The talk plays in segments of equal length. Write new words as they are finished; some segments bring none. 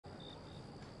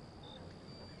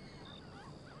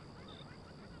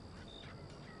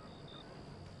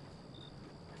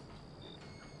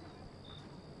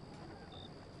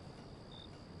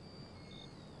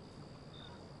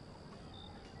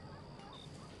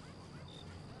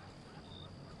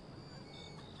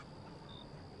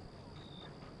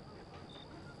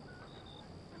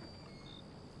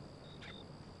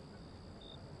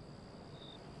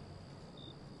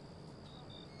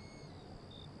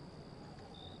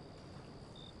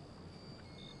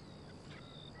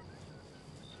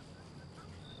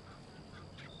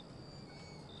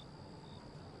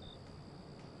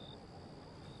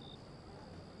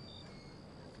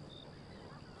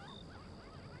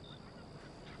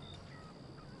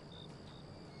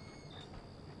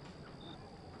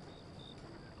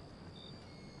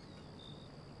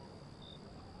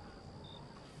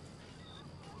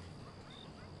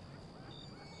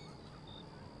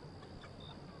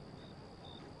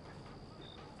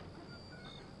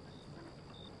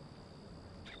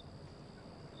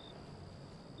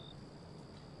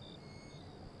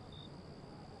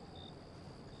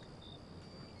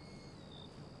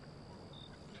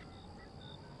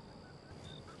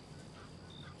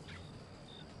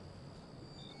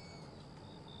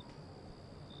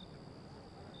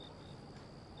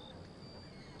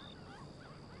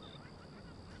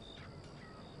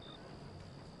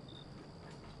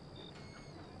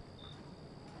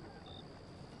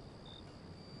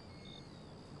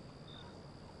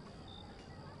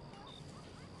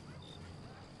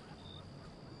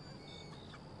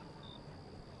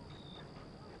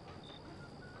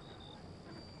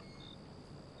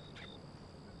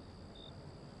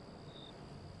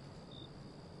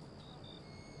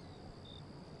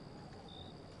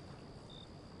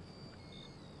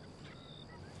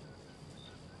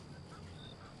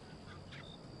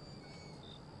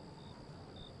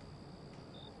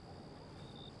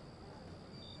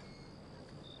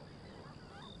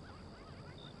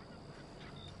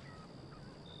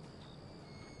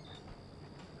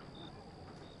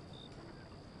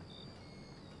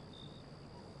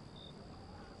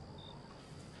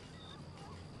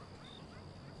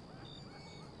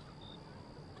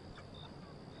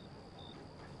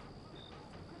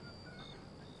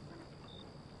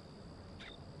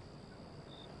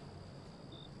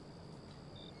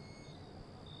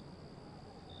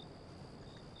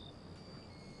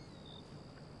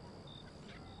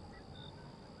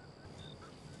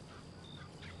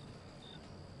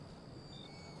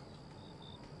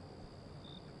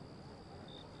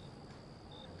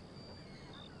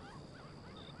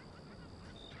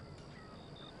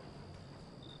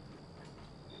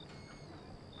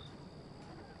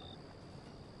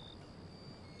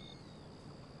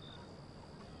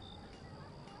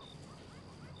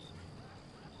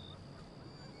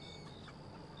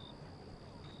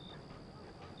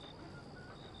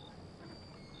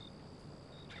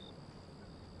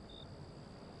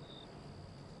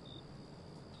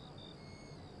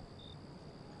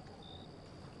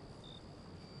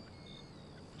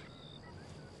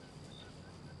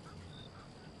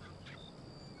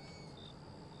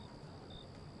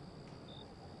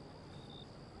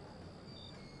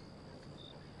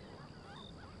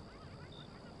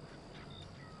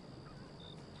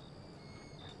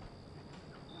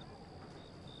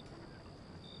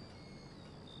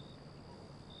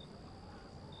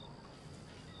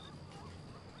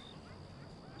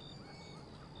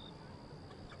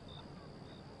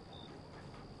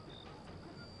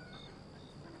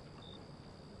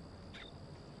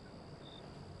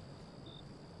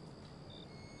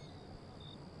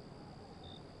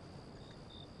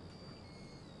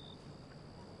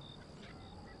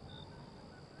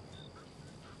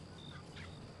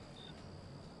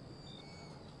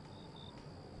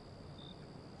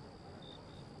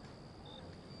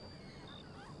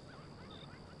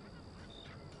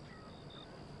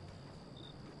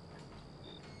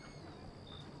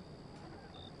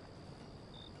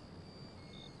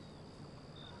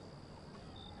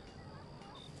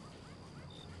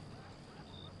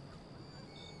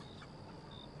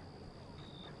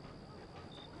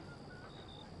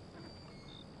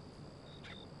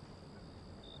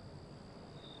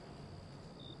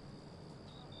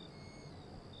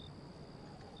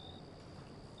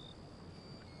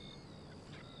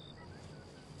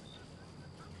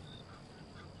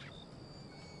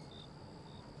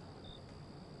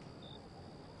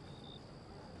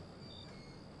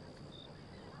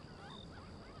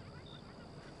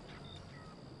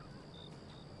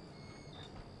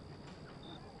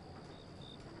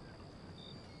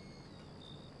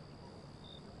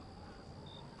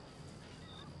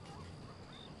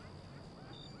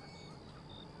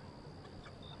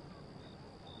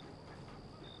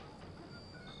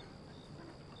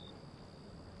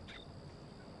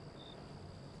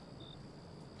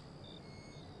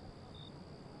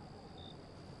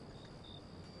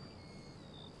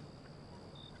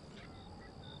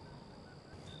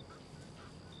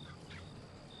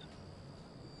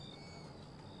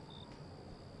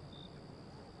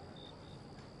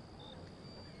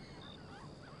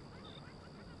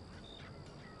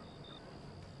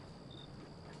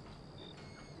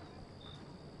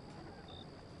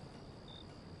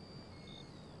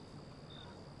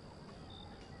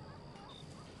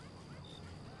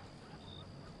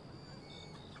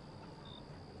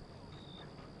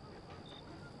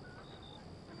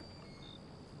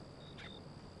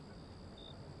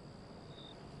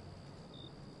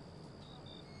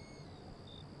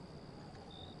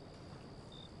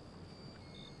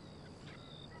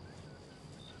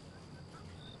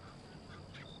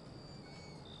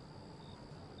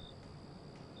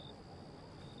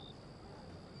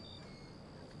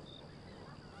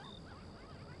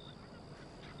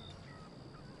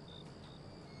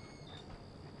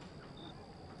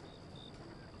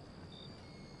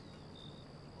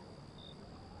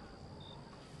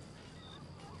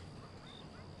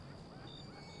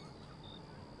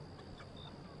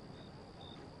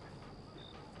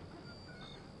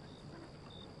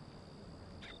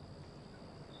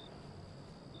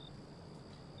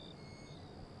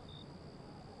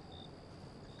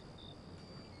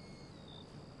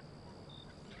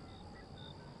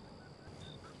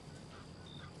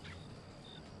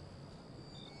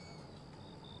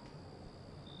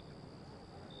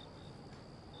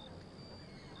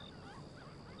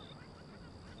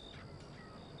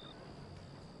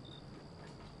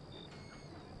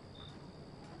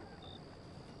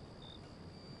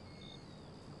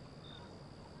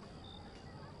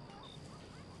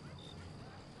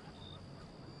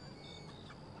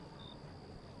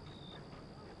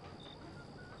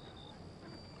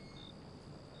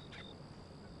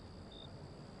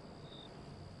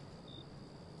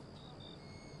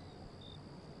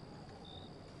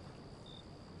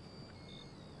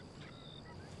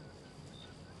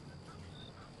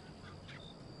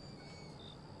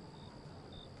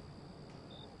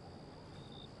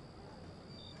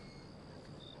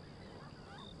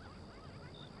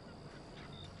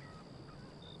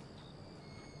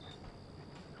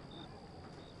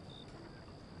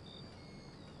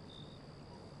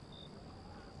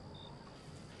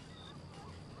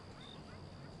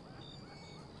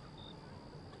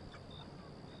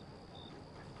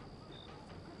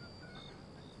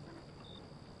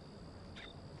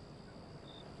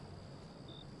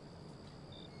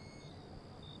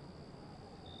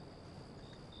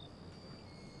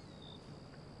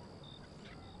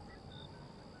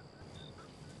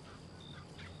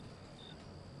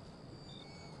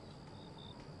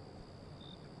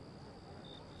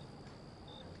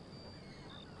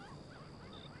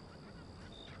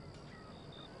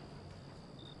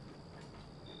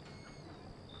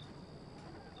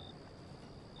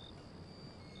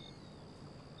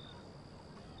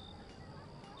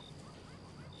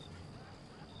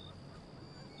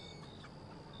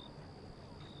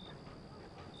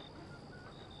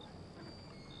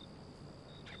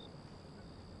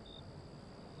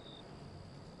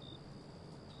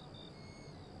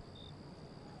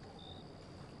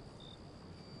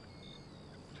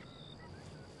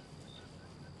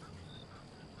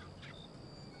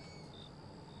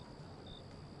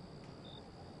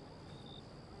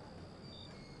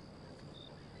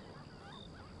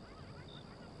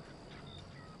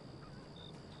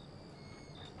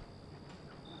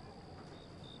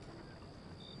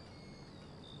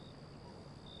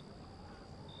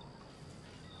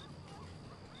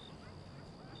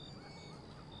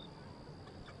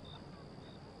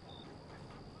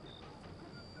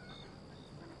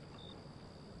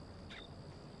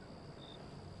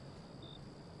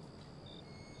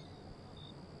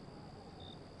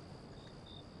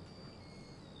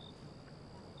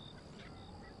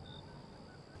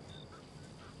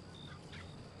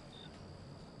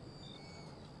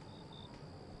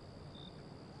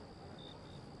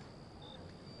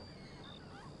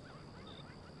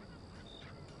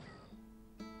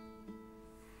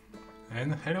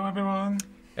And hello everyone.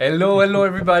 Hello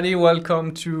everybody.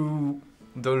 Welcome to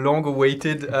the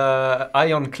long-awaited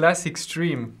AION Classic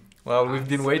stream. Well, we've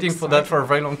been waiting for that for a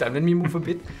very long time. Let me move a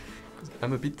bit, because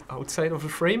I'm a bit outside of the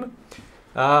frame.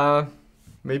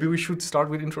 Maybe we should start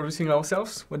with introducing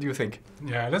ourselves. What do you think?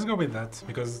 Yeah, let's go with that,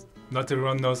 because not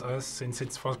everyone knows us since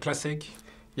it's for Classic.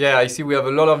 Yeah, I see we have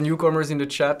a lot of newcomers in the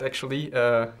chat, actually.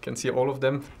 Can see all of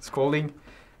them scrolling.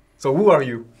 So who are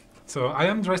you? So I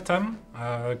am Drestam,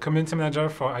 community manager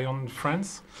for AION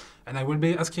France, and I will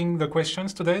be asking the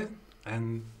questions today.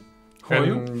 And who are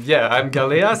you? Yeah, I'm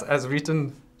Galeas, as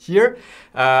written here.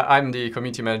 I'm the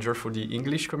community manager for the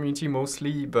English community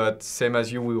mostly, but same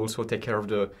as you, we also take care of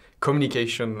the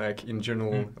communication, like in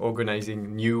general,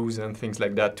 organizing news and things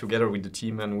like that together with the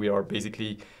team, and we are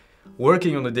basically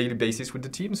working on a daily basis with the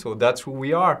team, so that's who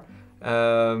we are.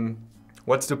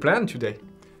 What's the plan today?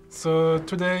 So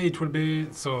today it will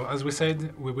be, so as we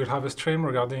said, we will have a stream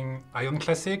regarding AION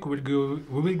Classic. We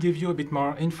will give you a bit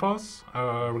more infos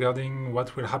regarding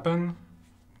what will happen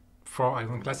for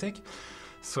AION Classic.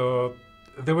 So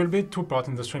there will be two parts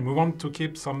in the stream. We want to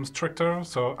keep some structure.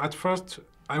 So at first,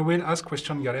 I will ask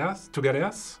questions to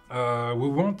Galeas. We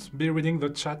won't be reading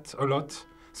the chat a lot.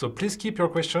 So please keep your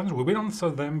questions. We will answer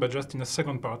them, but just in a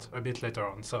second part a bit later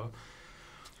on. So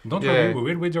don't worry, we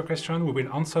will read your question. We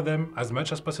will answer them as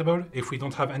much as possible. If we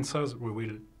don't have answers, we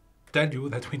will tell you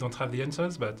that we don't have the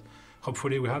answers, but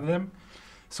hopefully we have them.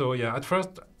 So yeah, at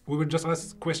first, we will just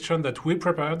ask questions that we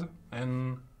prepared,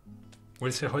 and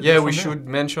we'll see how it goes. Yeah, we should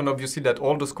mention obviously that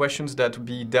all those questions that will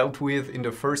be dealt with in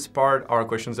the first part are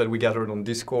questions that we gathered on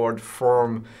Discord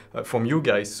from you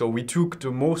guys. So we took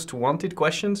the most wanted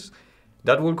questions.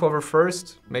 That we'll cover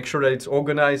first, make sure that it's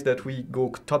organized, that we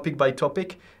go topic by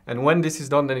topic. And when this is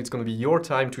done, then it's going to be your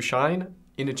time to shine.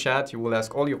 In the chat, you will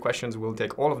ask all your questions, we'll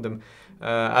take all of them.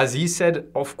 As he said,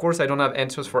 of course, I don't have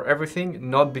answers for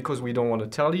everything, not because we don't want to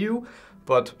tell you,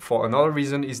 but for another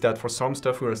reason is that for some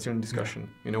stuff we are still in discussion.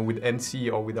 You know, with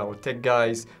NC or with our tech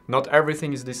guys, not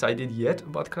everything is decided yet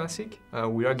about Classic.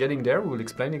 We are getting there, we'll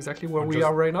explain exactly where we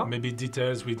are right now. Maybe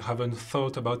details we haven't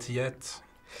thought about yet.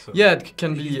 So yeah, it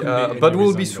can be, but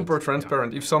we'll be super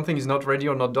transparent. Yeah. If something is not ready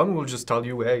or not done, we'll just tell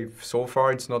you, hey, so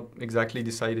far it's not exactly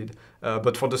decided.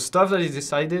 But for the stuff that is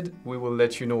decided, we will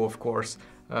let you know, of course.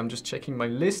 I'm just checking my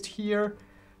list here.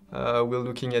 We're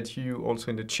looking at you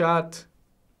also in the chat.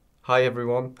 Hi,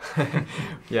 everyone.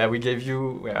 Yeah, we gave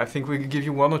you, I think we give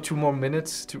you 1 or 2 more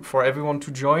minutes for everyone to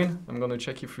join. I'm going to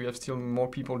check if we have still more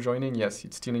people joining. Yes,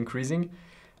 it's still increasing.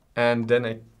 And then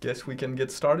I guess we can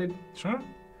get started. Sure.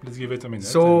 Let's give it a minute.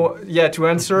 So, yeah, to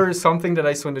answer something that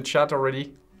I saw in the chat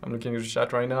already, I'm looking at the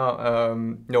chat right now.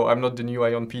 No, I'm not the new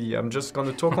AION PD. I'm just going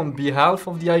to talk on behalf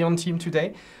of the AION team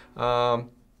today.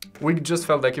 We just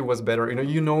felt like it was better.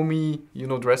 You know me, you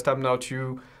know Drestam now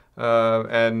too.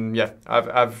 And yeah,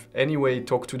 I've anyway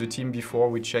talked to the team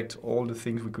before. We checked all the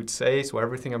things we could say. So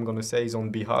everything I'm going to say is on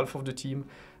behalf of the team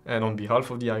and on behalf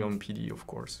of the AION PD, of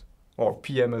course. Or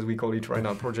PM as we call it right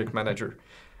now, project manager.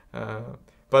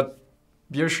 But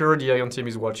be assured the AION team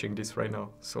is watching this right now.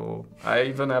 So I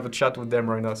even have a chat with them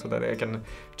right now so that I can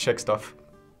check stuff.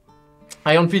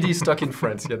 AION PD is stuck in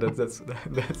France. Yeah,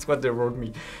 that's what they wrote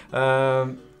me.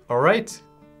 All right.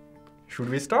 Should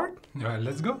we start? Yeah,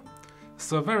 let's go.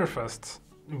 So very first,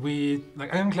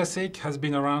 AION Classic has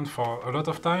been around for a lot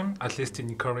of time, at least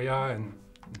in Korea and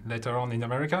later on in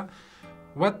America.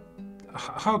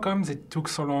 How comes it took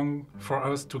so long for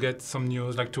us to get some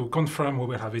news, like to confirm we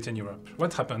will have it in Europe?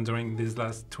 What happened during these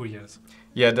last 2 years?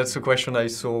 Yeah, that's a question I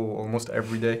saw almost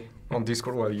every day on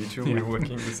Discord while you two were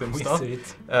working the same stuff. See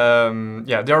it.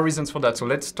 Yeah, there are reasons for that. So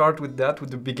let's start with that,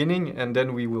 with the beginning, and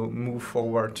then we will move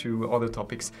forward to other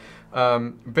topics.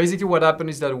 Basically what happened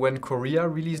is that when Korea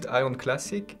released AION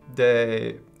Classic,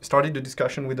 they started the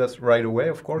discussion with us right away,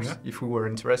 of course, if we were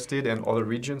interested, and other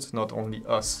regions, not only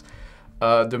us.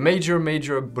 The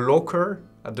major blocker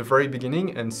at the very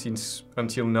beginning, and since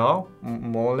until now,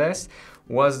 more or less,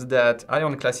 was that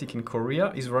AION Classic in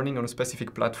Korea is running on a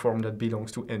specific platform that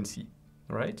belongs to NC,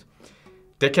 right?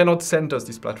 They cannot send us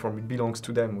this platform, it belongs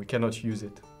to them, we cannot use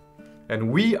it.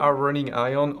 And we are running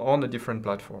AION on a different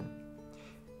platform.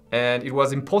 And it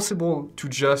was impossible to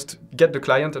just get the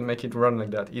client and make it run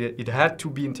like that. It had to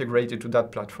be integrated to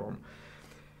that platform.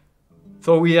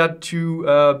 So we had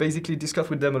to basically discuss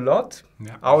with them a lot.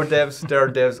 Yeah. Our devs, their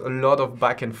devs, a lot of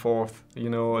back and forth,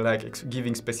 like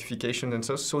giving specification and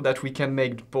so that we can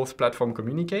make both platforms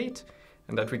communicate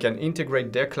and that we can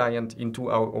integrate their client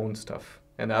into our own stuff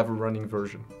and have a running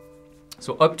version.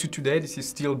 So up to today, this is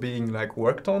still being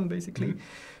worked on basically.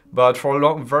 But for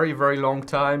a very long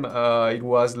time, it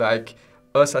was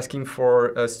us asking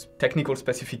for technical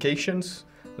specifications,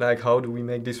 like how do we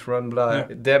make this run, blah,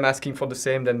 them asking for the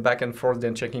same, then back and forth,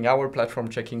 then checking our platform,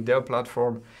 checking their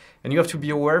platform. And you have to be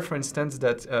aware, for instance,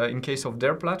 that in case of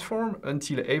their platform,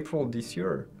 until April this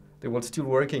year, they were still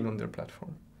working on their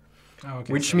platform. Oh,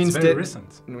 okay. Which so means it's very that,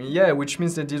 recent. yeah, which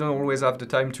means they didn't always have the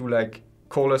time to like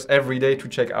call us every day to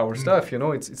check our stuff, you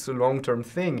know, it's a long-term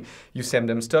thing. You send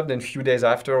them stuff, then a few days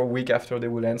after, a week after, they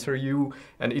will answer you.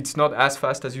 And it's not as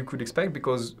fast as you could expect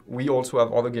because we also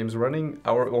have other games running,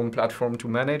 our own platform to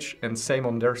manage, and same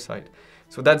on their side.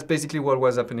 So that's basically what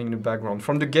was happening in the background.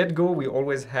 From the get-go, we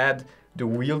always had the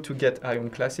will to get AION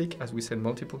Classic, as we said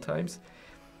multiple times.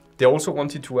 They also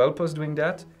wanted to help us doing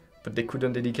that, but they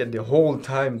couldn't dedicate the whole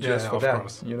time just for that.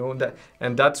 Course. You know,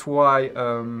 and that's why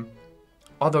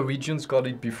other regions got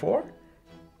it before.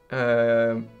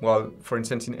 Well, for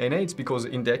instance, in NA, it's because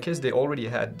in their case, they already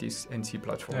had this NC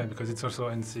platform. Yeah, because it's also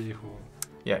NC who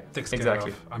takes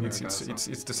exactly. care of America.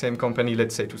 It's the same company,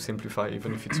 let's say, to simplify,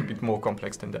 even if it's a bit more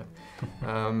complex than that.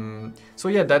 So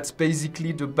yeah, that's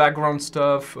basically the background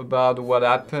stuff about what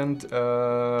happened.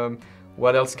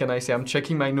 What else can I say? I'm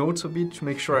checking my notes a bit to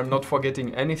make sure I'm not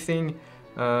forgetting anything.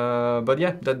 But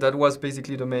yeah, that was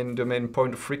basically the main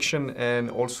point of friction. And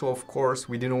also, of course,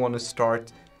 we didn't want to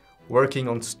start working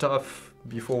on stuff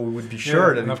before we would be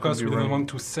sure that and it of course would be we running. didn't want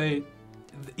to say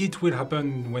it will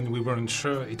happen when we weren't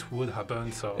sure it would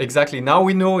happen. So exactly, now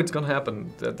we know it's gonna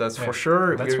happen. That's for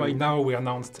sure. That's why now we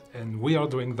announced and we are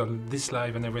doing this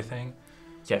live and everything.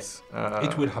 Yes,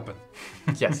 it will happen.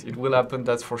 Yes, it will happen.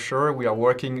 That's for sure. We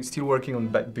are still working on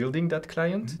building that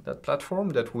client, that platform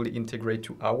that will integrate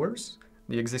to ours,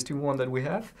 the existing one that we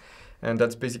have, and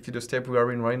that's basically the step we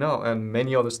are in right now, and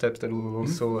many other steps that we will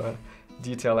also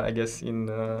detail, I guess, in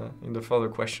the further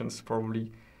questions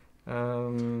probably.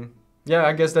 Yeah,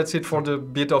 I guess that's it for the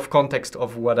bit of context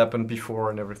of what happened before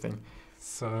and everything.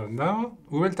 So now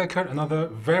we will tackle another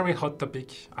very hot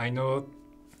topic. I know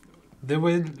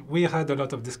we had a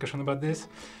lot of discussion about this.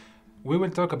 We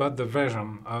will talk about the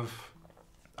version of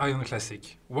AION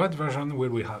Classic. What version will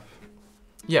we have?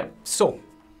 Yeah, so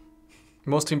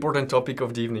most important topic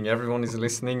of the evening. Everyone is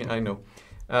listening, I know.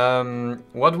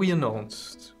 What we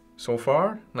announced so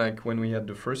far, like when we had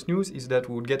the first news, is that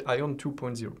we would get AION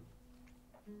 2.0.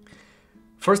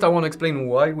 First, I want to explain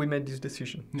why we made this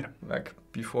decision. Yeah. Like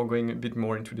before going a bit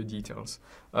more into the details.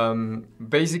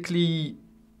 Basically,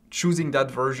 choosing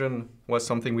that version was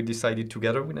something we decided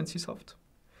together with NCSoft,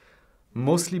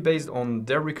 mostly based on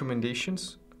their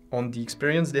recommendations, on the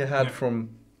experience they had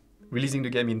from releasing the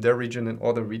game in their region and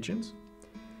other regions.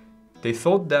 They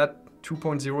thought that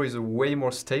 2.0 is a way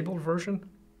more stable version,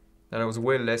 that there was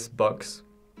way less bugs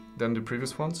than the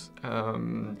previous ones.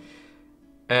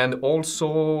 And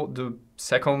also the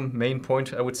second main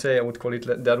point, I would call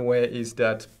it that way, is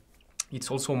that it's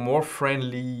also more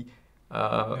friendly,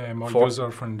 more for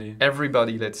user-friendly.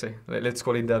 Everybody, let's say. Let's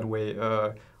call it that way.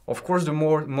 Of course, the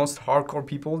most hardcore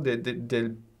people,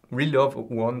 they really love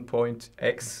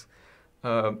 1.x.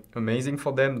 Amazing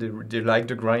for them. They like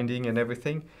the grinding and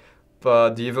everything.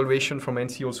 But the evaluation from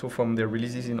NC also from their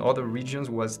releases in other regions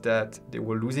was that they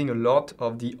were losing a lot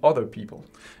of the other people.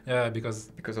 Yeah, because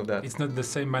of that. It's not the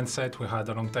same mindset we had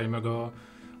a long time ago.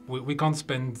 We can't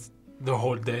spend the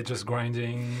whole day just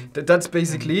grinding. That's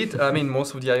basically it. I mean,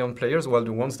 most of the AION players, well,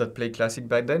 the ones that played Classic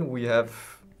back then, we have,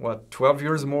 12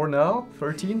 years more now?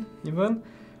 13 even?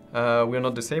 We're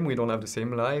not the same. We don't have the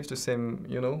same lives, the same,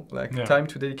 time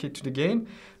to dedicate to the game.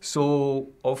 So,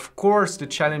 of course, the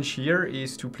challenge here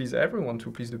is to please everyone, to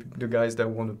please the guys that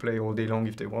want to play all day long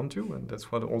if they want to. And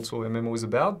that's what also MMO is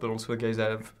about, but also the guys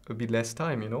that have a bit less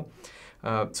time,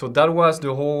 So that was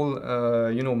the whole,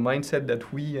 mindset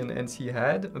that we and NC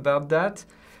had about that.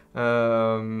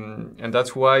 And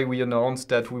that's why we announced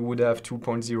that we would have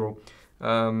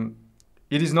 2.0.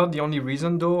 It is not the only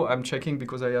reason, though. I'm checking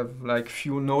because I have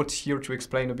few notes here to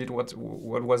explain a bit what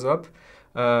was up.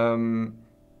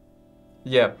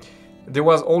 There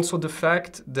was also the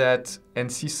fact that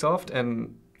NCSoft,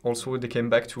 and also they came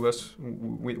back to us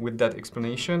with that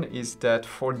explanation, is that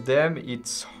for them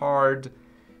it's hard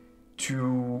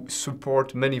to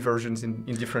support many versions in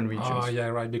different regions. Oh yeah,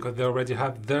 right, because they already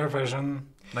have their version.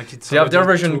 They have their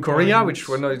version in Korea, which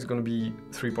right now is going to be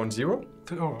 3.0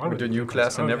 with the new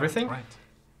class and everything. Yeah, right.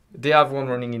 They have one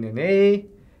running in NA,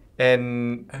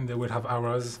 and they will have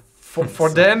ours. For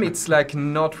them, it's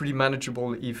not really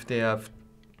manageable if they have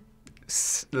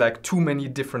too many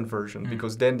different versions,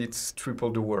 because then it's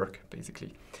triple the work,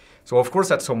 basically. So of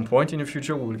course, at some point in the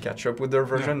future, we will catch up with their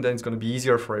version, then it's going to be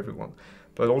easier for everyone.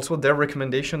 But also their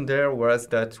recommendation there was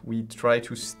that we try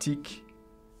to stick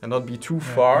and not be too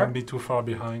far. Not be too far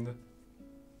behind.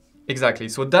 Exactly.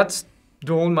 So that's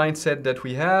the whole mindset that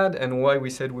we had and why we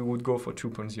said we would go for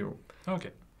 2.0.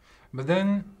 Okay. But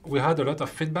then we had a lot of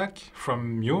feedback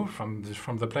from you, from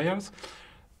the players,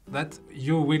 that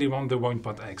you really want the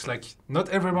 1.x. Like, not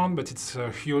everyone, but it's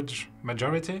a huge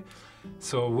majority.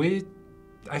 So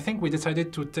I think we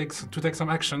decided to take some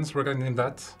actions regarding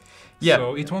that. Yeah.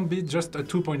 So it won't be just a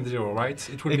 2.0, right?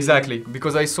 It will exactly,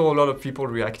 because I saw a lot of people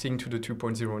reacting to the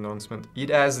 2.0 announcement.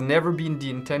 It has never been the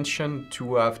intention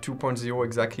to have 2.0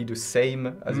 exactly the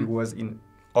same as it was in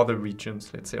other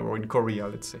regions, let's say, or in Korea,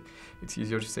 let's say. It's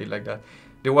easier to say it like that.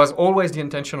 There was always the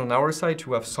intention on our side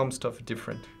to have some stuff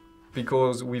different,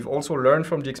 because we've also learned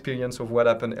from the experience of what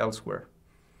happened elsewhere.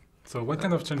 So what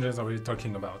kind of changes are we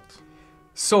talking about?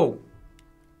 So,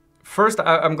 first,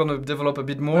 I'm going to develop a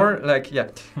bit more.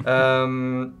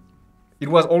 It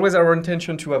was always our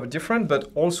intention to have a different, but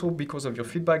also because of your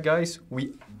feedback, guys,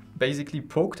 we basically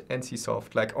poked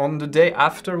NCSoft. Like, on the day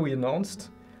after we announced,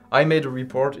 I made a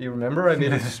report. You remember? I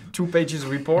made a 2 pages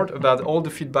report about all the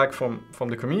feedback from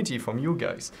the community, from you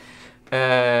guys.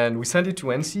 And we sent it to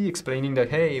NC explaining that,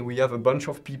 hey, we have a bunch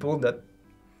of people that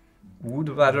would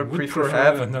rather prefer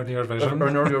have an earlier version,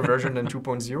 an earlier version than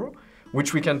 2.0.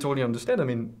 Which we can totally understand. I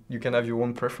mean, you can have your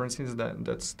own preferences,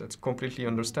 that's completely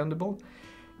understandable.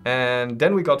 And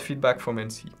then we got feedback from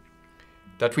NC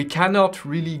that we cannot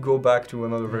really go back to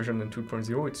another version than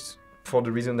 2.0. It's for the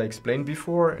reason I explained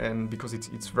before and because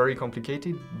it's very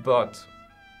complicated, but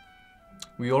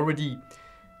we already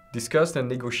discussed and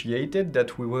negotiated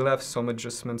that we will have some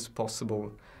adjustments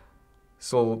possible.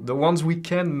 So the ones we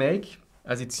can make,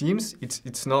 as it seems,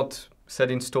 it's not set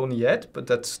in stone yet, but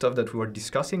that's stuff that we are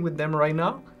discussing with them right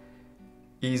now,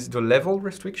 is the level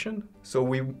restriction. So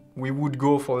we would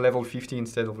go for level 50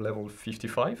 instead of level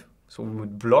 55. So we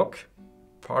would block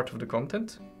part of the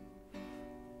content.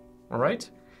 All right?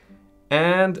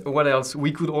 And what else?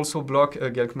 We could also block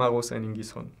Gelkmaros and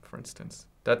Ingishon, for instance.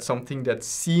 That's something that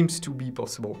seems to be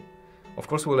possible. Of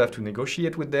course, we'll have to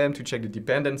negotiate with them to check the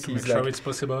dependencies. To make sure it's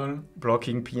possible.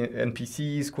 Blocking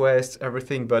NPCs, quests,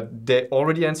 everything. But they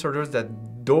already answered us that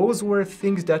those were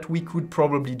things that we could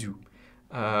probably do.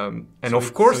 And so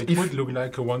of course, so it would look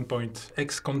like a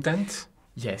 1.x content.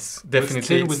 Yes, definitely. But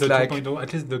still with the like 2.0,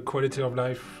 at least the quality of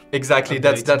life. Exactly,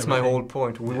 that's my whole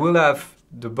point. We will have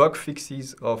the bug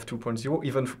fixes of 2.0,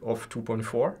 even of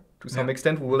 2.4. To some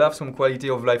extent, we will have some quality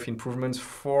of life improvements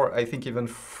for, I think, even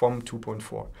from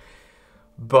 2.4.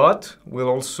 But we'll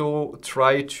also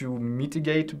try to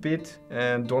mitigate a bit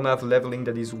and don't have leveling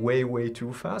that is way, way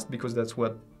too fast, because that's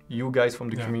what you guys from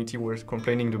the community were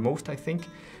complaining the most, I think.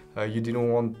 You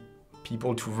didn't want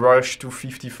people to rush to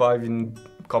 55 in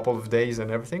a couple of days and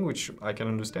everything, which I can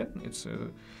understand.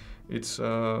 It's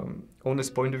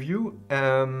honest point of view.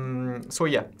 So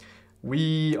yeah,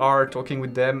 we are talking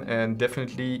with them, and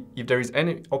definitely if there is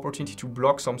any opportunity to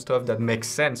block some stuff that makes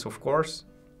sense, of course,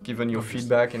 given your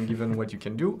feedback and given what you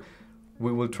can do,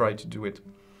 we will try to do it.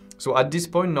 So at this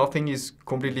point, nothing is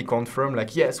completely confirmed,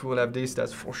 like, yes, we'll have this,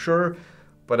 that's for sure.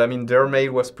 But I mean, their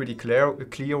mail was pretty clear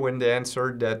when they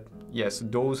answered that, yes,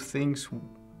 those things,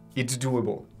 it's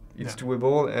doable. It's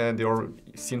doable, and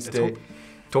since they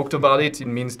talked about it, it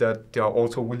means that they are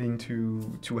also willing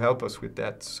to help us with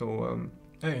that. So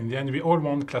in the end, we all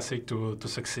want Classic to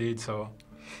succeed, so...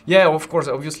 Yeah, of course,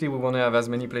 obviously we want to have as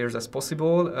many players as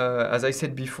possible. As I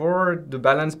said before, the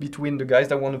balance between the guys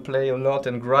that want to play a lot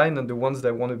and grind and the ones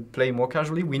that want to play more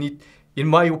casually, we need, in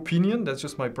my opinion, that's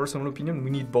just my personal opinion,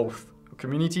 we need both. A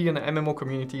community and an MMO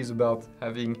community is about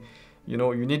having, you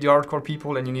need the hardcore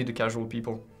people and you need the casual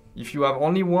people. If you have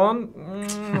only one,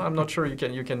 I'm not sure you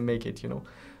can make it,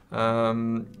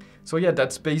 So yeah,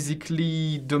 that's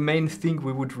basically the main thing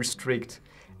we would restrict.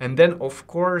 And then, of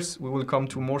course, we will come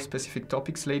to more specific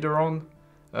topics later on.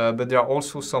 But there are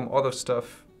also some other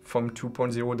stuff from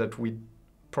 2.0 that we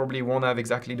probably won't have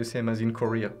exactly the same as in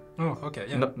Korea. Oh, okay,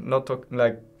 yeah. Not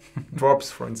like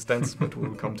drops, for instance, but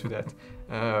we'll come to that.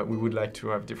 We would like to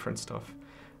have different stuff.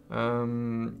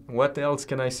 What else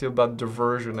can I say about the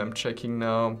version? I'm checking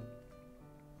now.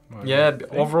 Well, yeah,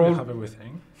 overall, we have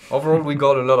everything. Overall, we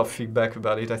got a lot of feedback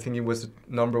about it. I think it was the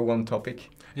 #1 topic.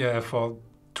 Yeah, for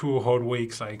 2 whole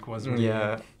weeks, was really...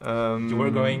 Yeah. You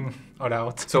were going all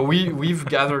out. So we've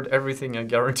gathered everything, I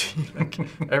guarantee,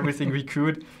 everything we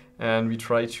could. And we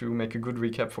try to make a good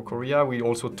recap for Korea. We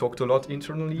also talked a lot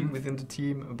internally within the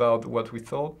team about what we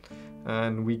thought.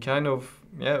 And we kind of,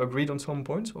 agreed on some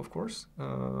points, of course.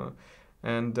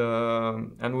 And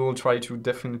we will try to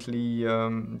definitely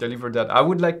deliver that. I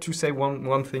would like to say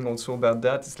one thing also about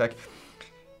that. It's like,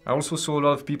 I also saw a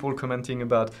lot of people commenting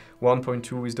about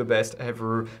 1.2 is the best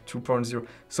ever, 2.0.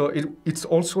 So it's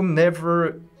also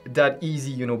never that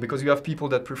easy, you know, because you have people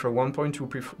that prefer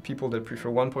 1.2, people that prefer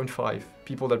 1.5,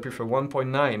 people that prefer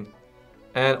 1.9,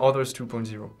 and others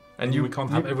 2.0. And we can't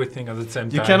have everything at the same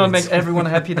time. You cannot make everyone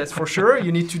happy, that's for sure.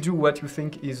 You need to do what you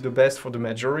think is the best for the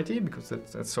majority, because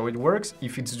that's how it works,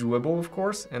 if it's doable, of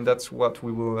course, and that's what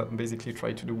we will basically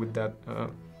try to do with that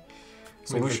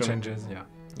solution. With the changes, yeah.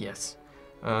 Yes.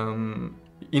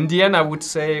 In the end, I would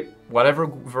say, whatever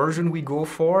version we go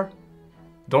for,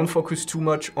 don't focus too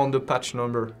much on the patch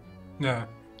number. Yeah,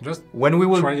 just when we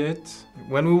will try it.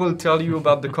 When we will tell you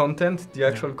about the content, the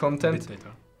actual content,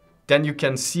 then you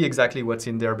can see exactly what's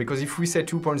in there. Because if we say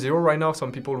 2.0 right now,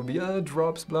 some people will be,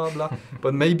 drops, blah, blah.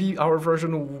 But maybe our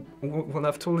version will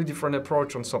have totally different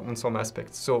approach on some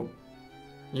aspects. So,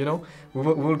 you know, we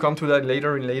will come to that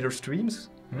later in later streams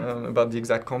about the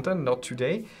exact content, not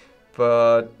today.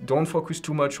 But don't focus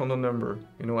too much on the number.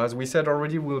 You know, as we said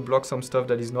already, we'll block some stuff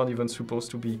that is not even supposed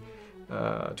to be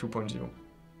 2.0.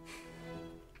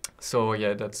 So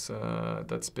yeah,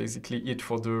 that's basically it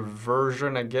for the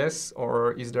version, I guess.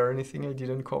 Or is there anything I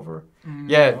didn't cover?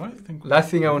 Yeah, no, I think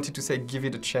last thing I wanted to say, give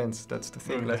it a chance. That's the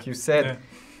thing. Like you said,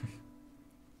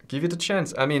 give it a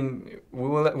chance. I mean, we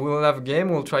will have a game.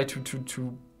 We'll try to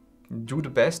do the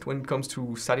best when it comes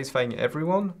to satisfying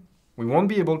everyone. We won't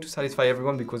be able to satisfy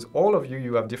everyone because all of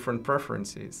you have different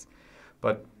preferences.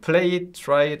 But play it,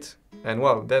 try it, and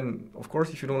well, then of course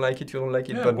if you don't like it, you don't like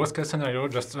it. Yeah, but worst case scenario,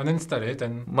 just uninstall it,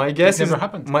 and my guess it never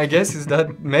happened. My guess is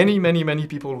that many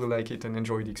people will like it and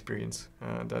enjoy the experience.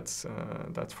 That's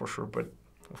for sure. But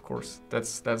of course,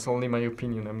 that's only my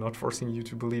opinion. I'm not forcing you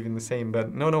to believe in the same.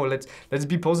 But no, let's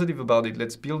be positive about it.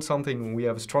 Let's build something. We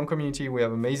have a strong community. We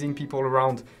have amazing people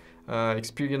around.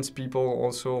 Experienced people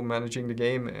also managing the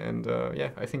game, and yeah,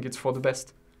 I think it's for the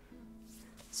best.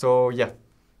 So yeah,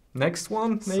 next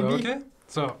one maybe.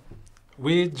 So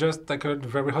we just tackled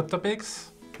very hot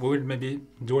topics. We will maybe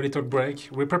do a little break.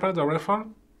 We prepared a raffle.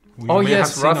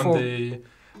 Raffle.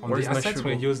 On the assets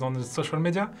we used on the social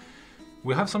media.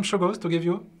 We have some sugars to give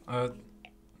you.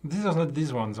 These are not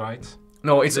these ones, right?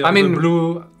 No, it's. I mean, the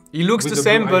blue. It looks the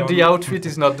same, but the outfit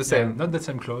is not the same. Yeah, not the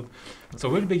same clothes. So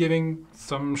we'll be giving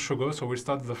some sugar. So we'll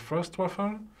start the first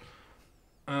raffle.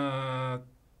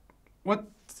 What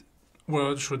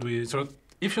word should we? So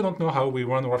if you don't know how we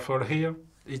run raffle here,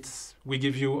 we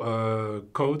give you a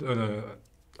code,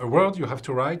 a word you have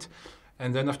to write,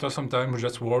 and then after some time we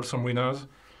just roll some winners,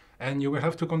 and you will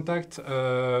have to contact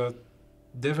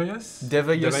Devious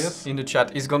in the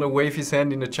chat. He's gonna wave his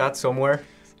hand in the chat somewhere.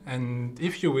 And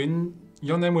if you win,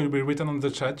 your name will be written on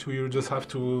the chat. You just have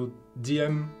to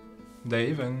DM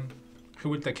Dave, and he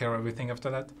will take care of everything after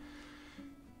that.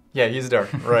 Yeah, he's there,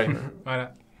 right.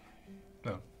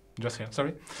 No, just here,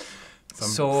 sorry.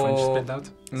 So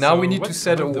now we need to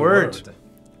set a word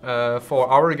for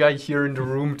our guy here in the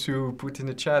room to put in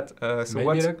the chat. So maybe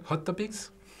what? Like hot topics?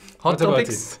 Hot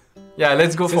topics? Yeah,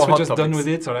 let's go Since for hot topics. Since we're just done with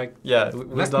it, so like, yeah,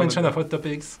 last mention of hot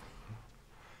topics.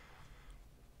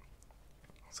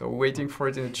 So waiting for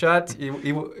it in the chat.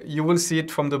 You will see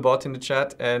it from the bot in the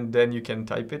chat, and then you can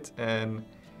type it, and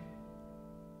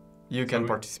you can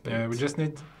participate. Yeah, we just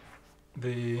need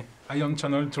the AION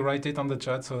channel to write it on the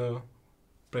chat so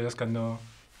players can know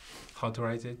how to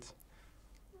write it.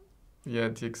 Yeah,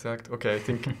 the exact. Okay, I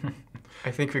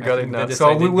think we got it now.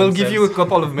 So we will give you a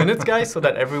couple of minutes, guys, so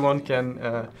that everyone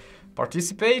can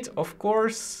participate, of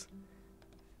course.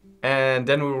 And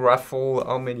then we'll raffle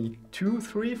how many? 2,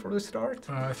 3 for the start?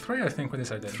 3, I think we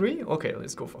decided. 3? Okay,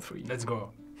 let's go for 3. Let's go.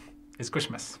 It's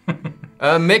Christmas.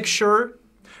 Make sure.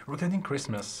 Regarding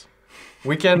Christmas,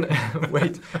 we can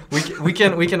wait. We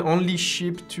can only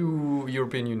ship to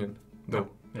European Union. No.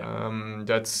 Yeah.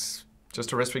 That's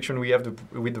just a restriction we have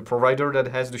with the provider that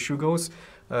has the Shugos.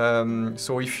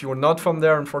 So if you're not from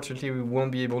there, unfortunately, we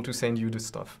won't be able to send you the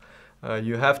stuff.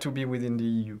 You have to be within the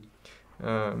EU.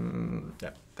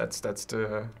 Yeah. That's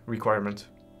the requirement.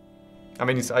 I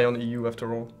mean, it's AION EU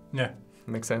after all. Yeah.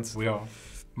 Makes sense. We are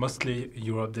mostly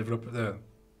Europe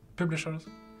publishers.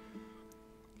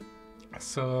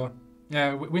 So,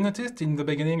 yeah, we noticed in the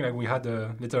beginning, like we had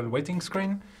a little waiting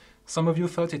screen. Some of you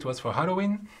thought it was for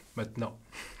Halloween, but no.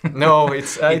 No,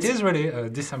 it is really a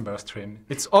December stream.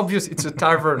 It's obvious it's a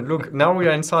tavern. Look, now we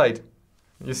are inside.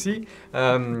 You see?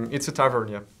 It's a tavern,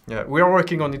 yeah. Yeah, we are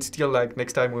working on it still, like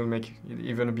next time we'll make it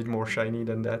even a bit more shiny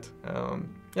than that.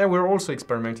 Yeah, we're also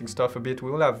experimenting stuff a bit.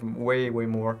 We'll have way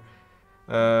more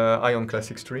AION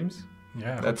Classic streams.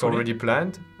 Yeah, that's hopefully already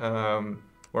planned,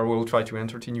 where we'll try to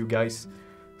entertain you guys.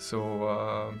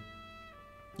 So,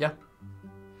 yeah.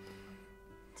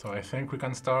 So I think we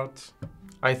can start.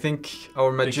 I think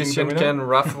our magician can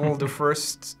raffle the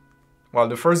first, well,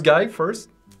 the first guy first.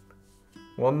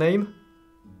 One name.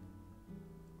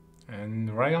 And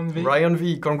Ryan V. Ryan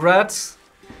V, congrats!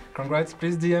 Congrats,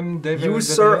 please DM David. You,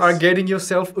 sir, are getting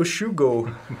yourself a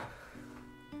Shugo.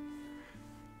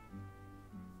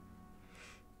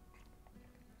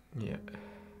 Yeah.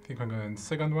 I think we're going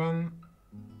second one.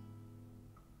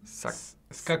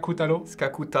 Skakutalo.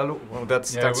 Skakutalo. Well,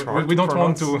 that's Yeah, that's hard we to don't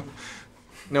want pronounce.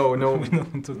 to. No, no, we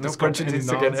don't want to no scratch prejudice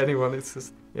any against nouns. anyone. It's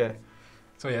just yeah.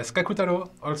 So yeah, Skakutalo.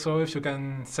 Also, if you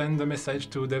can send the message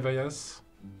to Devias.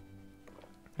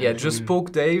 Yeah, just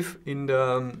poke Dave in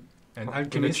the And in the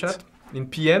Alchemist. chat in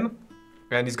PM,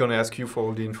 and he's gonna ask you for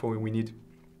all the info we need.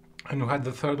 And we had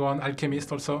the third one,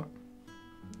 Alchemist also.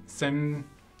 Same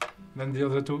than the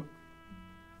other two.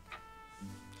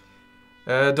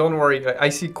 Don't worry, I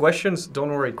see questions. Don't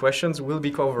worry, questions will be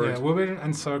covered. Yeah, we will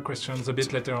answer questions a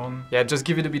bit later on. Yeah, just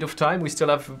give it a bit of time. We still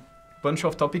have a bunch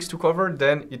of topics to cover.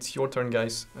 Then it's your turn,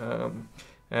 guys,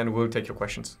 and we'll take your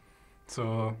questions.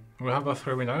 So we have our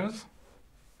 3 winners.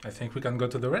 I think we can go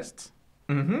to the rest.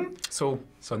 Mm-hmm. So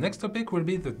next topic will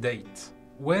be the date.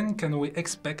 When can we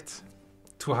expect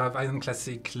to have AION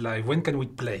Classic live? When can we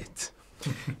play it?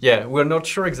 Yeah, we're not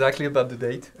sure exactly about the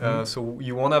date. So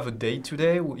you won't have a date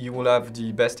today. You will have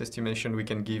the best estimation we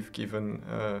can give given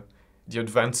the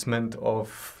advancement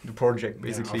of the project,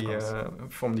 basically,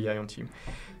 from the AION team.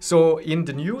 So in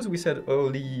the news, we said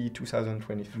early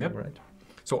 2023, Yep. right?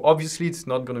 So obviously it's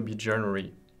not going to be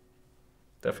January.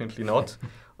 Definitely not.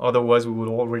 Otherwise, we would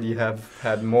already have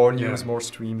had more news, more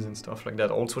streams and stuff like that.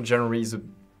 Also, January is a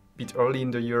bit early in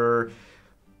the year.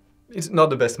 It's not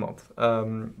the best month,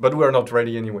 but we're not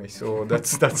ready anyway. So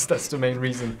that's the main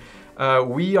reason.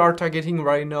 We are targeting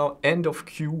right now end of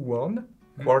Q1,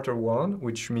 quarter one,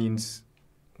 which means,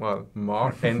 well,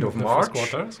 end of The March.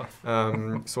 first quarter.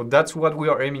 So. So that's what we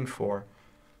are aiming for.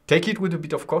 Take it with a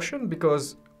bit of caution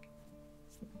because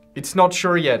it's not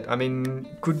sure yet. I mean,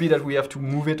 could be that we have to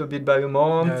move it a bit by a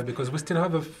month. Yeah, because we still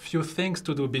have a few things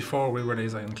to do before we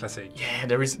release AION Classic. Yeah,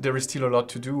 there is still a lot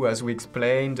to do, as we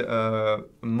explained.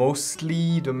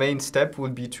 Mostly, the main step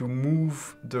would be to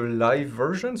move the live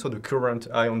version, so the current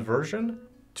AION version,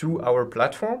 to our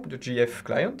platform, the GF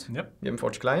client, the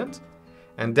MForge client.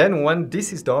 And then when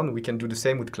this is done, we can do the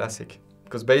same with Classic.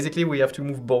 Because basically, we have to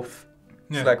move both.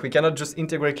 Yeah. It's like we cannot just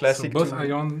integrate Classic. So both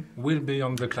AION will be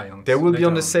on the client. They will be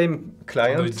on the same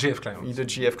client. On the GF client. The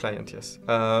GF client, yes.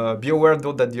 Be aware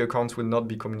though that the accounts will not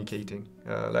be communicating.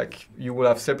 Like you will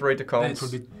have separate accounts. Yeah,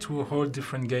 it will be 2 whole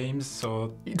different games,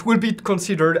 so... It will be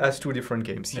considered as 2 different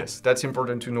games, yes. That's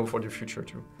important to know for the future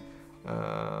too.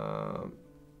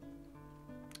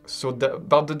 So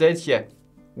about the date, yeah.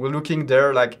 We're looking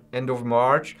there like end of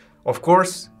March. Of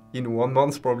course, in 1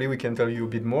 month probably we can tell you a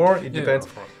bit more. It depends.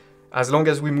 As long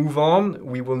as we move on,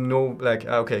 we will know, like,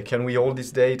 okay, can we hold this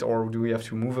date or do we have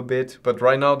to move a bit? But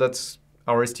right now, that's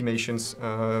our estimations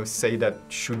say that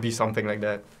should be something like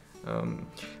that.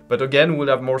 But again, we'll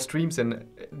have more streams and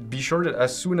be sure that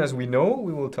as soon as we know,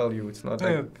 we will tell you. It's not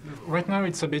like... Right now,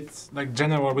 it's a bit like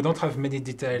general. We don't have many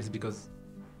details because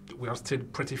we are still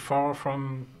pretty far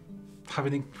from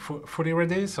having it fully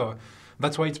ready. So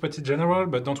that's why it's pretty general,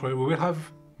 but don't worry. We will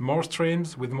have more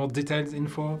streams with more detailed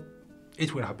info.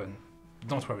 It will happen.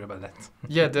 Don't worry about that.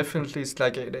 Yeah, definitely. It's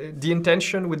like the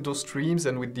intention with those streams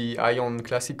and with the AION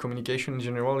Classic communication in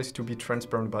general is to be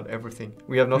transparent about everything.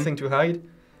 We have nothing to hide.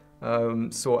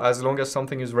 So as long as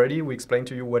something is ready, we explain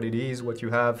to you what it is, what you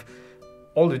have,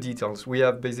 all the details. We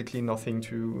have basically nothing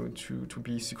to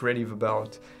be secretive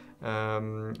about.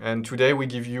 And today we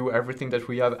give you everything that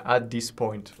we have at this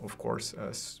point, of course.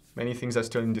 Many things are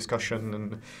still in discussion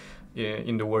and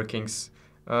in the workings.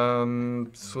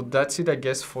 So that's it, I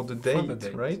guess, for the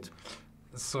date, right?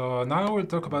 So now we'll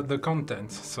talk about the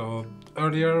content. So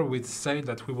earlier we said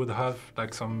that we would have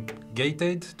like some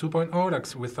gated 2.0,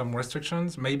 like with some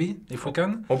restrictions, maybe, if we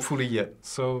can. Hopefully, yeah.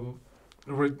 So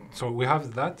we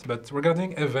have that, but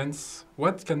regarding events,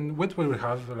 what will we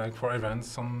have like for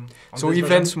events on So this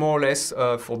events version? more or less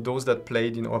for those that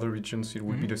played in other regions, it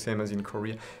would be the same as in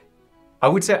Korea. I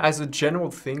would say as a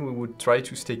general thing, we would try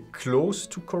to stay close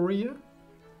to Korea.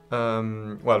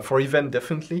 Well, for event,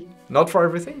 definitely. Not for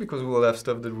everything, because we will have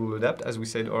stuff that will adapt, as we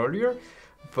said earlier.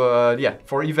 But yeah,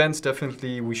 for events,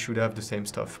 definitely we should have the same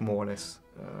stuff, more or less.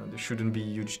 There shouldn't be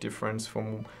a huge difference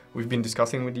from... We've been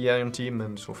discussing with the AION team,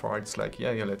 and so far it's like,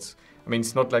 yeah, let's... I mean,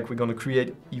 it's not like we're going to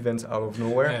create events out of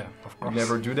nowhere. Yeah, of course. We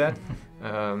never do that.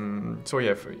 So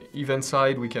yeah, for event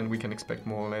side, we can expect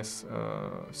more or less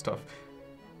stuff.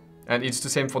 And it's the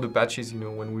same for the patches, you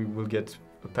know, when we will get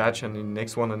a patch and the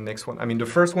next one and next one. I mean, the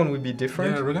first one will be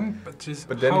different. Yeah, regarding patches,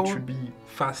 but then it should be...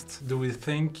 fast do we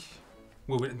think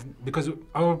we will... Because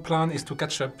our plan is to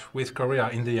catch up with Korea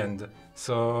in the end.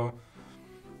 So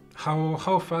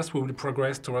how fast we will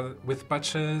progress with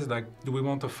patches? Like, do we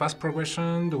want a fast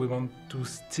progression? Do we want to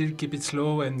still keep it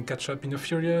slow and catch up in a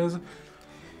few years?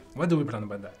 What do we plan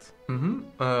about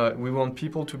that? We want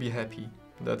people to be happy.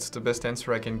 That's the best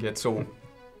answer I can get. So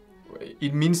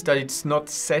it means that it's not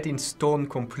set in stone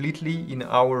completely in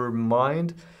our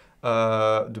mind,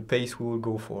 the pace we will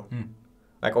go for.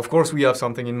 Like, of course, we have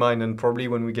something in mind, and probably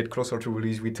when we get closer to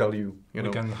release, we tell you. You know,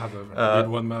 we can have a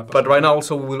one map. But right now,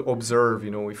 also we'll observe. You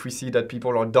know, if we see that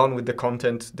people are done with the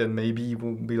content, then maybe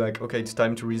we'll be like, okay, it's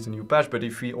time to release a new patch. But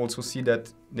if we also see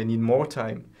that they need more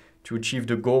time to achieve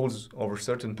the goals of a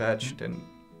certain patch, then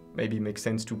maybe it makes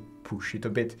sense to push it a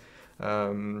bit.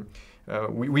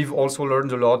 We've also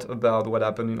learned a lot about what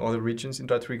happened in other regions in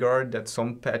that regard, that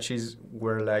some patches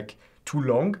were like too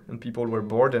long and people were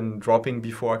bored and dropping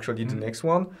before actually the next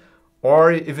one,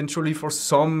 or eventually for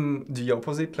some the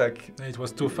opposite, like it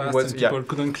was too fast and people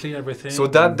couldn't clear everything. So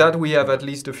that we have at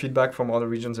least the feedback from other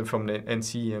regions and from the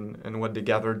NC and what they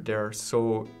gathered there.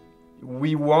 So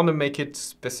we want to make it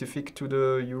specific to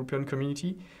the European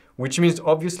community, which means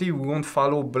obviously we won't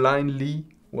follow blindly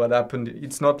what happened.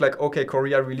 It's not like, okay,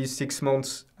 Korea released 6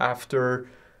 months after,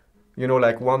 you know,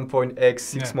 like 1.x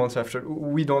 6 months after.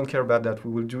 We don't care about that.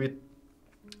 We will do it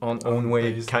on own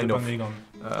way, kind of. On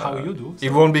how you do. So.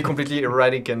 It won't be completely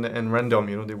erratic and random,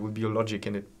 you know, there will be a logic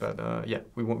in it. But yeah,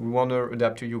 we want to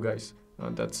adapt to you guys.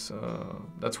 That's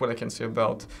what I can say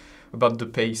about the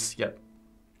pace, yeah.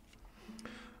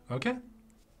 Okay.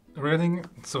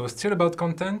 So still about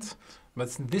content, but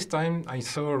this time I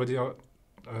saw already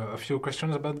a few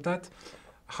questions about that.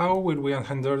 How will we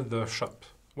handle the shop?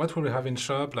 What will we have in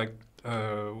shop? Like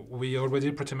we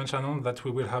already pretty much announced that we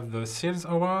will have the Seals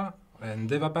Aura and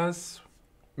Deva Pass.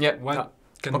 Yeah.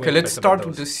 Okay, let's start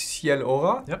with the Ciel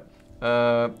Aura.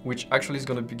 Yep. Which actually is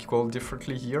going to be called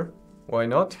differently here. Why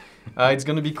not? It's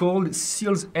going to be called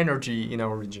Seals Energy in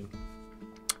our region.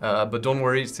 But don't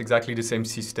worry, it's exactly the same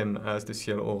system as the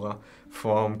Ciel Aura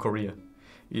from Korea.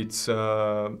 It's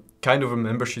kind of a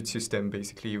membership system,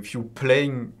 basically. If you're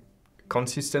playing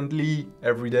consistently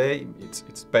every day,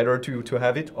 it's better to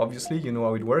have it, obviously. You know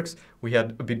how it works. We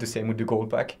had a bit the same with the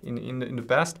gold pack in the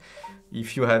past.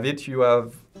 If you have it, you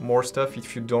have more stuff.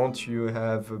 If you don't, you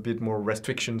have a bit more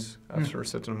restrictions after a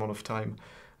certain amount of time.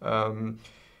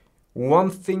 One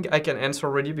thing I can answer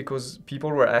already, because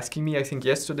people were asking me, I think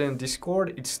yesterday in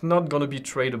Discord, it's not going to be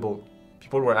tradable.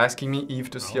 People were asking me if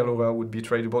the Ciel Aura would be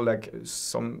tradable, like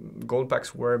some gold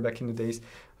packs were back in the days.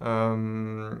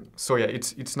 So yeah,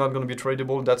 it's not going to be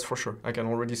tradable, that's for sure. I can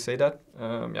already say that.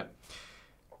 Yeah.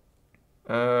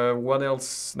 What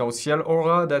else? No, Ciel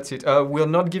Aura, that's it. We're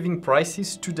not giving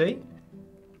prices today.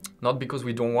 Not because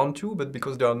we don't want to, but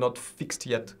because they are not fixed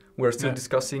yet. We're still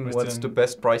discussing what's the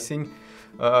best pricing.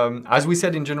 As we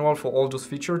said, in general, for all those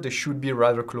features, they should be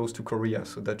rather close to Korea.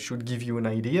 So that should give you an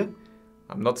idea.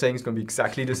 I'm not saying it's going to be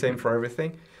exactly the same for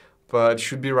everything, but it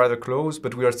should be rather close.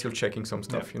 But we are still checking some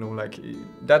stuff, you know, like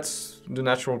that's the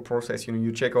natural process. You know,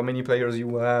 you check how many players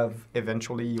you have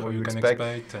eventually, or you expect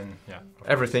and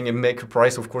everything, and make a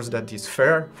price, of course, that is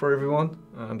fair for everyone.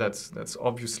 That's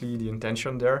obviously the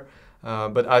intention there.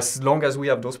 But as long as we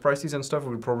have those prices and stuff,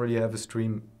 we'll probably have a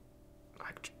stream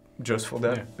just for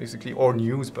that, basically, or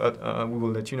news, but we will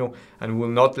let you know. And we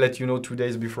will not let you know 2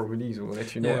 days before release. We'll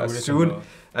let you know as soon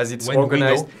as it's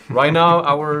organized. Right now,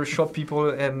 our shop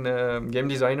people and game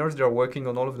designers, they're working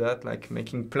on all of that, like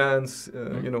making plans,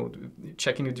 you know,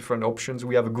 checking the different options.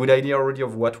 We have a good idea already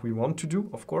of what we want to do,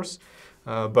 of course,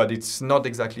 but it's not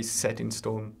exactly set in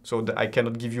stone. So I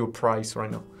cannot give you a price right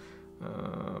now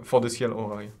for the Ciel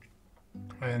Aura.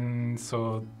 And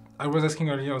so I was asking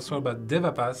earlier also about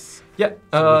Deva Pass. Yeah,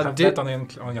 so we have that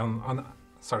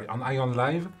on AION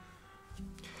Live.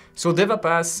 So Deva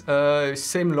Pass,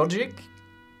 same logic,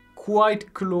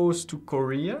 quite close to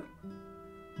Korea,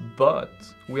 but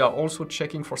we are also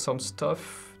checking for some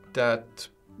stuff that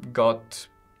got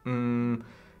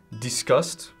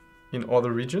discussed in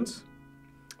other regions.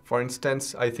 For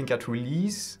instance, I think at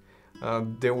release,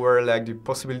 there were like the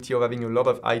possibility of having a lot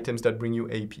of items that bring you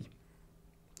AP.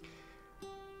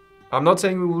 I'm not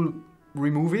saying we will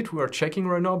remove it, we are checking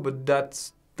right now, but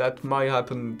that might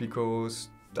happen because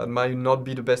that might not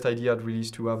be the best idea at release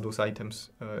to have those items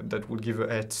that will give a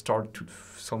head start to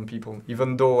some people,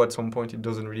 even though at some point it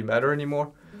doesn't really matter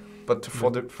anymore. But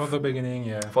for the beginning,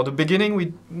 yeah. For the beginning,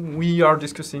 we are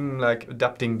discussing like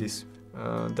adapting this.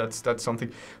 That's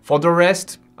something. For the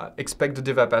rest, expect the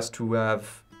Deva Pass to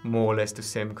have more or less the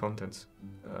same contents.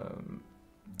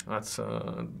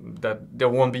 That there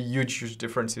won't be huge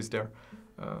differences there.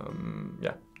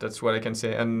 Yeah, that's what I can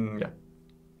say. And yeah,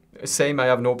 Same, I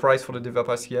have no price for the Diva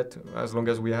Pass yet. As long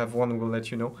as we have one, we'll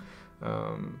let you know.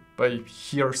 But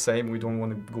here, same, we don't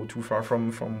want to go too far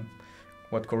from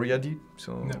what Korea did.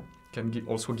 So No. can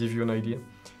also give you an idea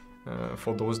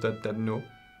for those that know.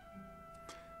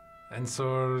 And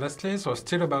so lastly, so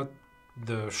still about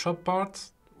the shop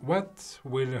part, what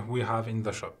will we have in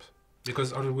the shop?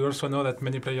 Because we also know that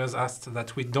many players asked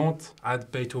that we don't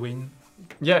add pay to win.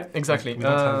 Yeah, exactly. We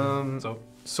don't have,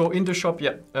 So in the shop,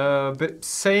 yeah, but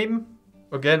same.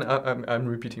 Again, I'm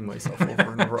repeating myself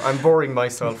over and over. I'm boring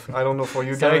myself. I don't know for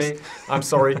you guys. I'm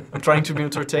sorry. I'm trying to be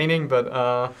entertaining, but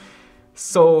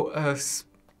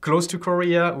close to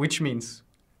Korea, which means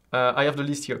I have the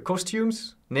list here: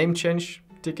 costumes, name change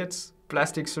tickets,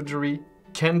 plastic surgery,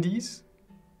 candies,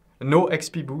 no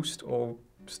XP boost or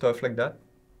stuff like that.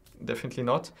 Definitely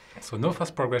not. So no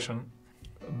fast progression.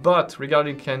 But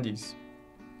regarding candies,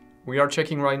 we are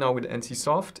checking right now with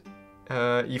NCSoft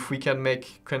if we can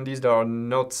make candies that are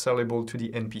not sellable to the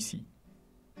NPC.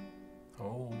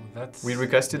 Oh, that's... We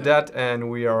requested that and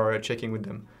we are checking with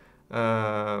them.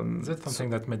 That's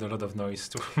something that made a lot of noise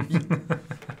too.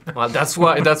 Well, that's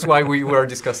why we were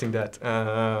discussing that.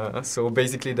 So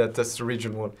basically that's the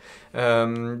region one.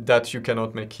 That you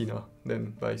cannot make Kina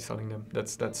then by selling them.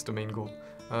 That's the main goal.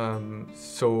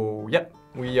 So yeah,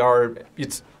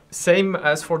 it's same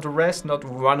as for the rest, not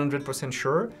 100%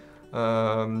 sure.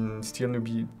 Still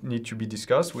need to be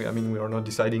discussed. We are not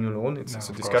deciding alone. It's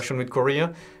a discussion with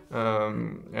Korea,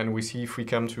 and we see if we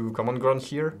come to common ground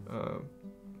here.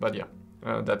 But yeah,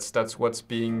 that's what's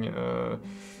being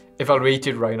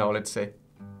evaluated right now, let's say.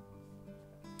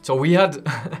 So we had,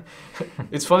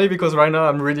 it's funny because right now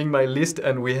I'm reading my list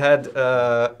and we had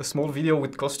a small video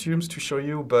with costumes to show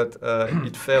you, but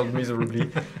it failed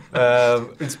miserably.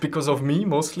 It's because of me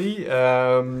mostly,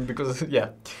 because yeah,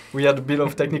 we had a bit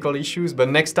of technical issues, but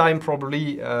next time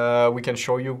probably we can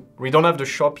show you. We don't have the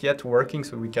shop yet working,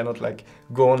 so we cannot like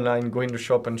go online, go in the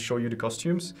shop and show you the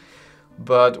costumes.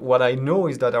 But what I know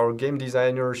is that our game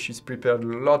designer, she's prepared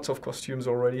lots of costumes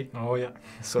already. Oh yeah.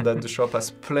 So that the shop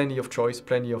has plenty of choice,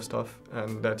 plenty of stuff,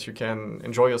 and that you can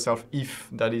enjoy yourself if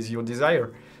that is your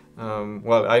desire.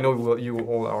 Well, I know you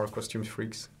all are costume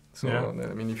freaks. So yeah.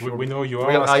 I mean, if we know you are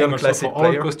real asking AION also Classic for all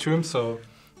player, costumes, so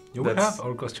you will have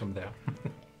all costume there.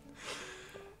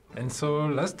 And so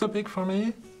last topic for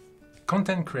me,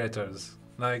 content creators.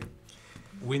 Like,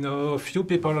 we know a few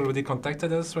people already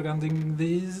contacted us regarding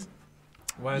these.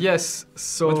 Yes,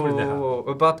 so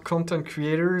what about content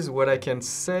creators, what I can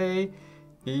say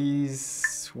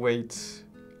is... Wait,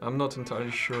 I'm not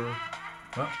entirely sure.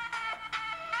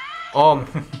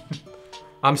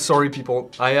 I'm sorry people,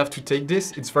 I have to take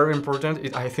this, it's very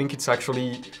important. I think it's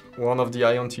actually one of the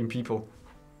AION team people.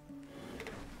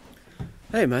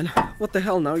 Hey man, what the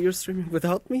hell, now you're streaming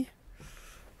without me?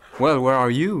 Well, where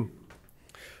are you?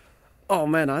 Oh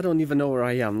man, I don't even know where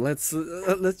I am. Let's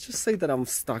just say that I'm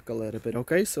stuck a little bit,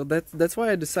 okay? So that's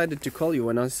why I decided to call you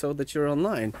when I saw that you're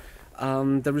online.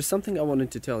 There is something I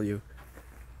wanted to tell you.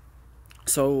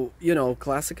 So, you know,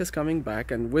 Classic is coming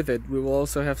back, and with it we will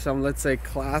also have some, let's say,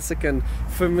 classic and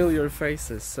familiar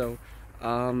faces. So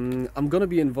I'm gonna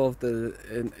be involved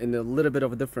in a little bit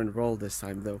of a different role this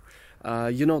time though.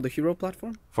 You know the Hero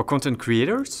platform? For content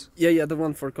creators? Yeah, the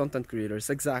one for content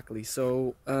creators, exactly.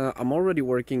 So I'm already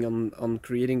working on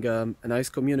creating a nice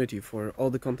community for all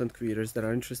the content creators that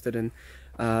are interested in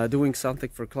doing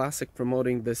something for Classic,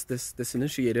 promoting this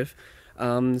initiative.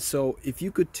 So if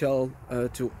you could tell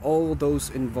to all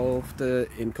those involved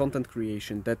in content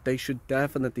creation that they should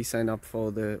definitely sign up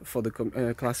for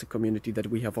the Classic community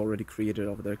that we have already created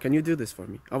over there. Can you do this for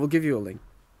me? I will give you a link.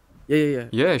 Yeah.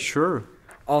 Yeah, sure.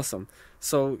 Awesome.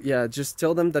 So yeah, just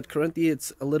tell them that currently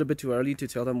it's a little bit too early to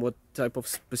tell them what type of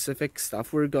specific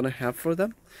stuff we're gonna have for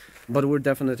them, but we're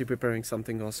definitely preparing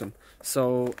something awesome.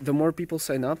 So the more people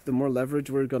sign up, the more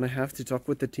leverage we're gonna have to talk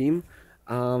with the team,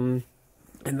 and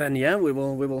then yeah, we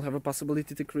will have a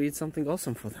possibility to create something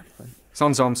awesome for them.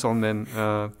 Sounds awesome, man.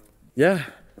 Yeah.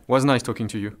 Was nice talking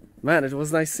to you. Man, it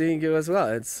was nice seeing you as well.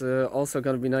 It's also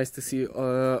gonna be nice to see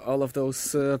all of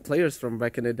those players from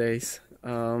back in the days.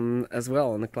 As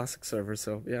well on the Classic server.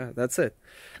 So yeah, that's it.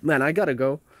 Man, I gotta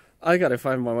go. I gotta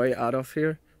find my way out of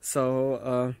here.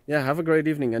 So yeah, have a great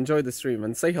evening. Enjoy the stream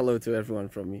and say hello to everyone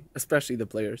from me, especially the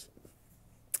players.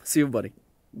 See you, buddy.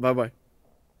 Bye-bye.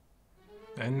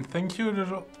 And thank you,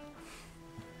 Jojo.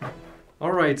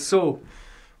 Alright, so...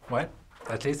 Well,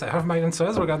 at least I have my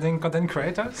answers regarding content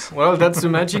creators. Well, that's the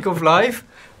magic of life.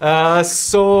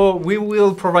 So we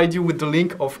will provide you with the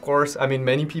link, of course. I mean,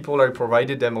 many people are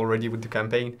provided them already with the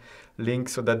campaign link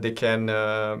so that they can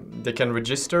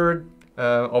register.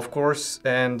 of course.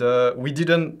 And we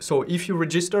didn't. So if you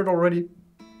registered already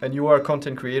and you are a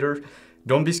content creator,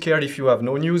 don't be scared if you have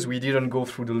no news. We didn't go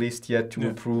through the list yet to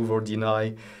approve or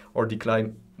deny or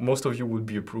decline. Most of you will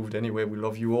be approved anyway. We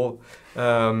love you all.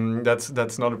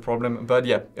 That's not a problem. But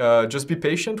yeah, just be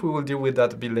patient. We will deal with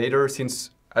that a bit later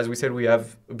since, as we said, we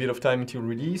have a bit of time until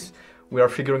release. We are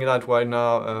figuring it out right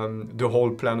now, the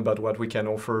whole plan about what we can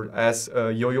offer. As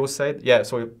Yo-Yo said, yeah,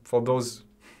 so for those,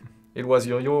 it was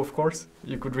Yo-Yo, of course.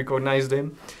 You could recognize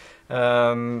them.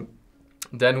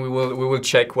 Then we will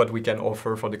check what we can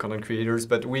offer for the content creators,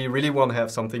 but we really want to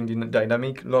have something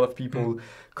dynamic, a lot of people,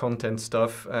 content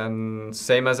stuff, and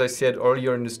same as I said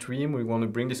earlier in the stream, we want to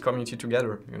bring this community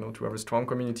together, you know, to have a strong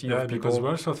community of people. Because we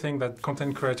also think that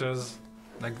content creators,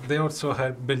 like, they also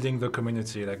help building the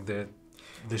community, like they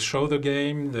show the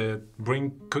game, they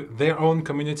bring their own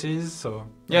communities, so...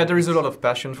 Yeah, there is a lot of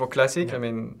passion for Classic. Yeah. I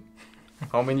mean,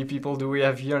 how many people do we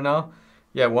have here now?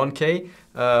 Yeah, 1K.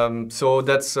 So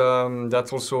that's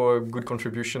also a good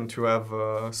contribution to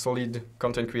have solid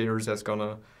content creators that's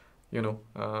gonna, you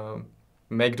know,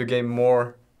 make the game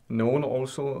more known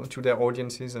also to their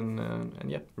audiences and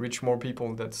yeah, reach more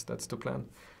people. That's the plan.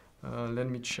 Let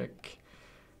me check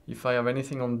if I have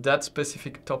anything on that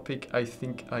specific topic. I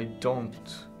think I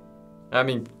don't. I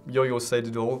mean, Yo-Yo said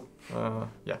it all.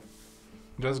 Yeah.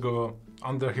 Just go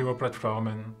on the hero platform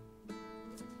and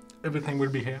everything will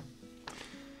be here.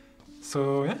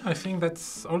 So yeah, I think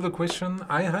that's all the question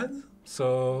I had.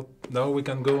 So now we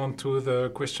can go on to the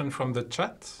question from the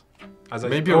chat.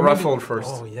 Maybe a raffle first.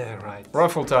 Oh yeah, right.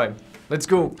 Raffle time. Let's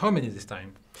go. How many this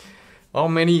time? How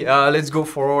many? Let's go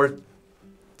for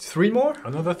 3 more.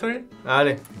 Another 3?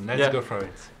 Allez. Let's go for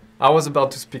it. I was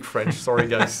about to speak French. Sorry,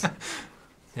 guys.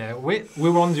 Yeah, we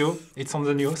warned you. It's on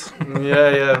the news.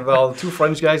 yeah. Well, 2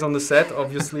 French guys on the set.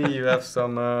 Obviously, you have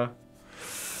some...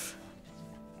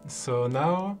 So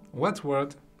now, what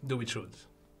word do we choose?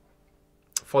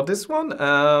 For this one?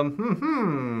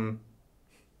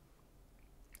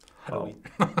 Halloween.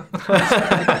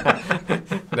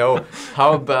 No.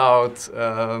 How about...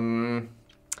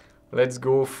 let's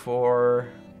go for...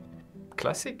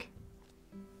 Classic?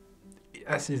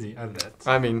 As easy as that.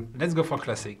 I mean... Let's go for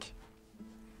classic.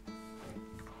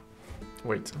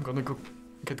 Wait, I'm gonna go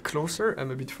get closer.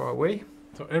 I'm a bit far away.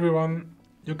 So everyone,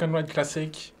 you can write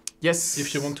classic. Yes.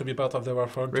 If you want to be part of the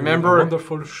raffle. Remember,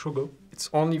 wonderful Shugo.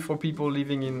 It's only for people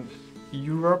living in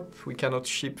Europe. We cannot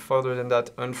ship further than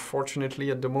that, unfortunately,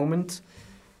 at the moment.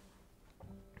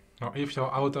 Now, if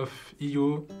you're out of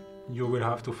EU, you will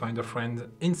have to find a friend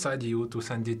inside EU to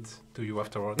send it to you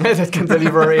afterwards. That can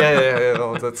deliver. Yeah.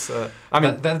 No, that's. I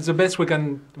mean, that's the best we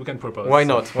can propose. Why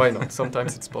not? Why not?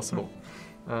 Sometimes it's possible.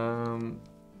 I'm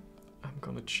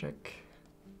gonna check.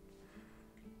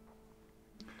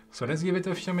 So let's give it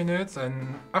a few minutes,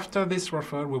 and after this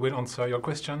raffle, we will answer your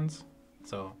questions.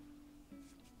 So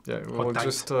yeah, we'll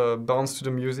just bounce to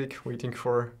the music, waiting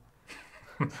for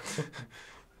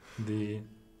the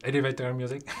elevator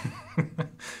music.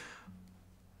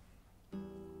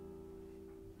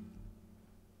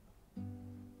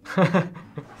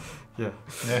 Yeah.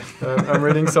 I'm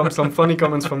reading some funny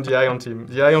comments from the AION team.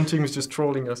 The AION team is just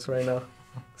trolling us right now.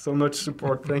 So much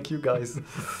support. Thank you, guys.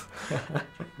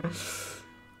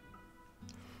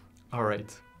 All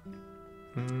right.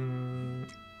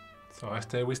 So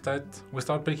after we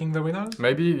start picking the winners.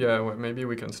 Maybe maybe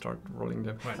we can start rolling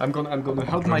them. Right. I'm gonna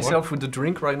help myself with the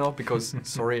drink right now because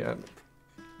sorry,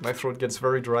 my throat gets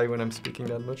very dry when I'm speaking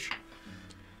that much.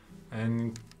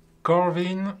 And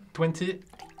Corvin 20.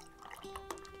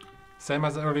 Same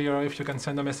as earlier, if you can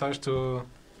send a message to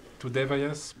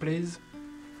Devious, please.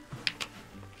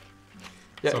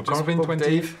 Yeah, so Corvin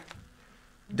 20.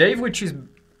 Dave, which is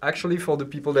actually, for the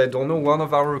people that don't know, one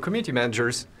of our community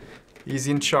managers. He's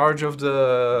in charge of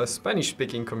the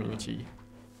Spanish-speaking community.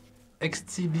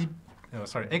 XTBP.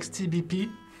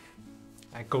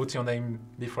 I caught your name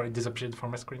before it disappeared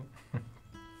from my screen.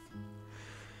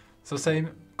 So same,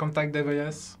 contact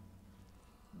Devious.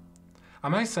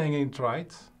 Am I saying it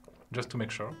right? Just to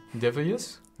make sure.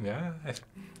 Devious? Yeah,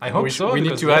 I hope so. We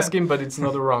need to ask him, but it's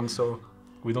not around, so...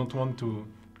 We don't want to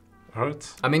hurt.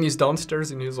 I mean, he's downstairs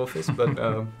in his office, but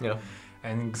yeah.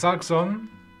 And Xarxon,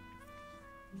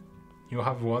 you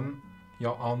have won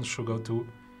your own Sugar too.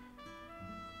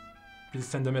 Please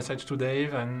send a message to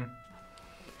Dave and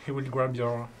he will grab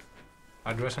your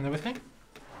address and everything.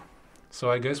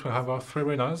 So I guess we have our 3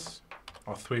 winners,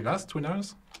 or 3 last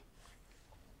winners.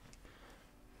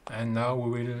 And now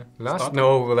we will start.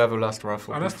 No, we'll have a last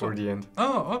raffle before the end.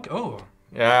 Oh, okay. Oh.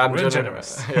 Yeah, I'm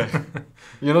generous. Yeah.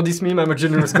 You know this meme, I'm a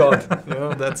generous god. You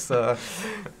know,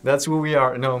 that's who we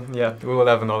are. No, yeah, we will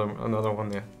have another one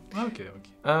there. Okay.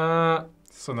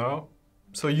 So now,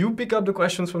 so you pick up the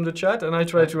questions from the chat and I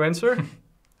try to answer.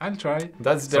 I'll try.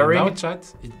 That's So daring. now,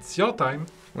 chat, it's your time.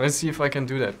 Let's see if I can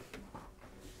do that.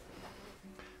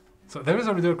 So there is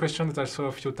already a question that I saw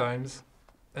a few times,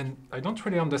 and I don't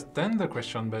really understand the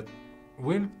question, but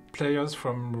will players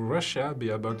from Russia be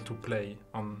able to play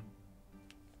on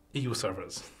EU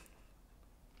servers?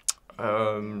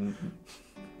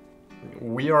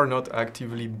 We are not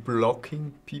actively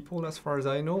blocking people, as far as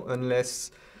I know,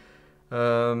 unless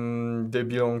they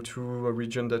belong to a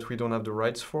region that we don't have the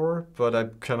rights for. But I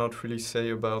cannot really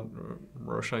say about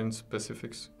Russia in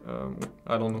specifics.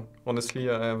 I don't know. Honestly,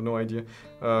 I have no idea.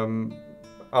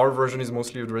 Our version is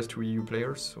mostly addressed to EU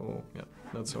players, so yeah,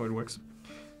 that's how it works.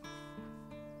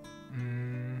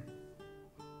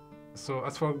 So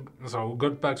as for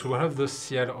gold packs, we will have the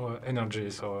CL energy,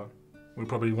 so we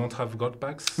probably won't have gold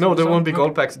packs. No, there won't be Okay.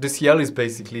 gold packs. The CL is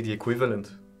basically the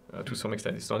equivalent to some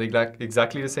extent. It's not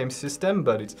exactly the same system,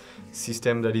 but it's a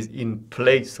system that is in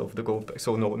place of the gold pack.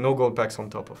 So no gold packs on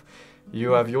top of.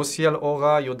 You have your CL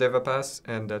aura, your Deva pass,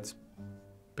 and that's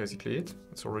basically it.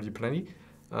 It's already plenty.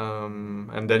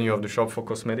 And then you have the shop for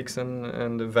cosmetics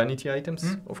and the vanity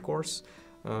items, of course.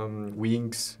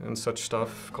 Wings and such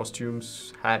stuff,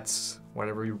 costumes, hats,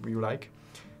 whatever you like.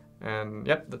 And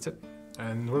yeah, that's it.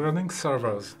 And regarding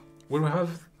servers, will we have,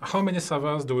 how many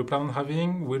servers do we plan on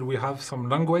having? Will we have some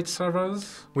language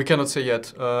servers? We cannot say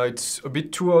yet. It's a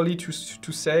bit too early to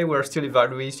say. We're still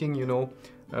evaluating,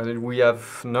 we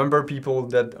have number of people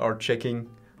that are checking,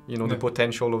 the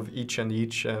potential of each.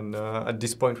 And at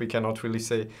this point, we cannot really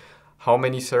say how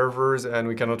many servers, and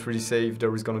we cannot really say if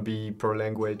there is going to be per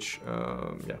language.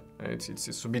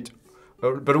 It's a bit,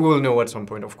 but we will know at some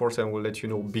point, of course, and we'll let you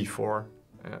know before.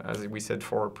 As we said,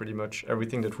 for pretty much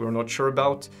everything that we're not sure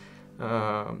about.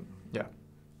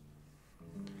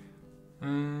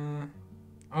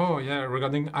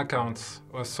 Regarding accounts.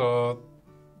 So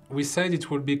we said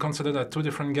it will be considered as two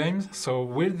different games. So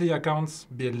will the accounts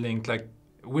be linked? Like,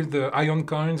 will the ION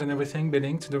coins and everything be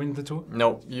linked during the two?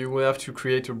 No, you will have to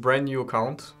create a brand new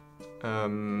account,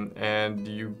 and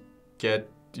you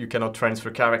cannot transfer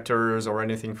characters or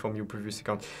anything from your previous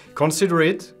account. Consider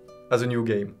it as a new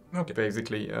game. Okay.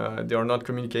 Basically, they are not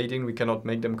communicating. We cannot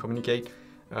make them communicate.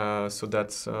 So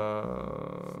that's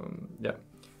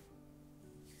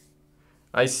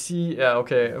I see. Yeah.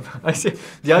 Okay. I see.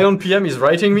 The ION PM is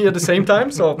writing me at the same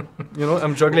time, so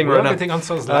I'm juggling right now. Getting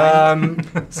answers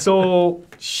live. So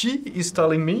she is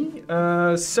telling me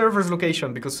server's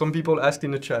location because some people asked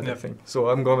in the chat. I think so.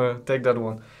 I'm gonna take that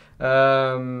one.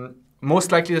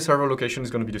 Most likely, the server location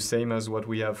is gonna be the same as what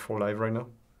we have for live right now.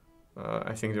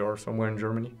 I think they are somewhere in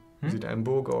Germany. Is it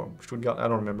Hamburg or Stuttgart? I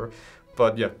don't remember.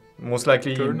 But yeah, most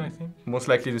likely Köln, I think. Most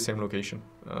likely the same location.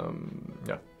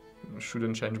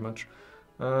 Shouldn't change much.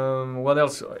 What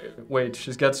else? Wait,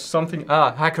 she's got something.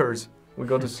 Hackers. We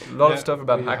got a lot of stuff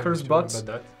about hackers, bots.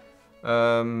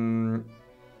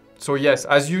 So yes,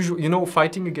 as usual,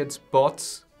 fighting against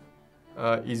bots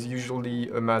is usually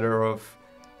a matter of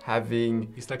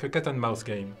having. It's like a cat and mouse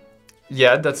game.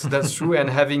 Yeah, that's true, and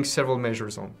having several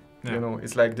measures on. Yeah.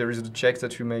 It's like there is the checks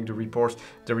that you make, the reports,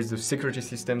 there is the security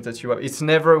system that you have. It's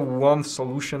never one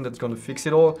solution that's going to fix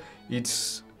it all.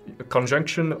 It's a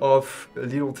conjunction of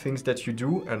little things that you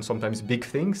do and sometimes big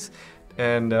things.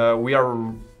 And we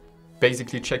are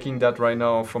basically checking that right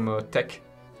now from a tech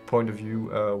point of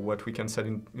view, what we can set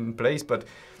in place. But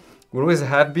we always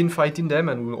have been fighting them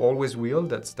and we always will,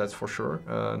 that's for sure.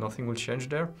 Nothing will change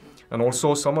there. And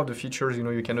also some of the features,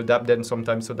 you can adapt them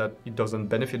sometimes so that it doesn't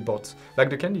benefit bots. Like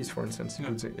the candies, for instance, a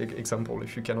good example,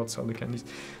 if you cannot sell the candies.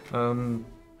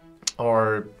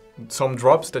 Or some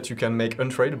drops that you can make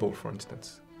untradeable, for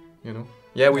instance.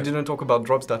 Yeah, we didn't talk about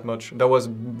drops that much. That was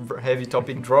heavy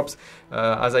topic drops.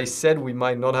 As I said, we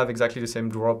might not have exactly the same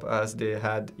drop as they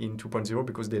had in 2.0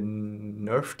 because they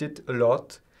nerfed it a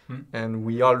lot. And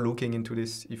we are looking into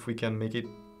this if we can make it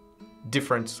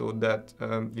different so that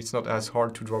it's not as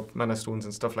hard to drop mana stones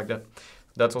and stuff like that.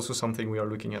 That's also something we are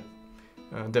looking at.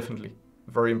 Definitely.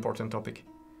 Very important topic.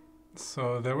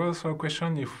 So there was also a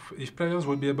question if players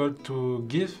will be able to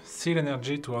give seal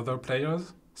energy to other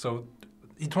players. So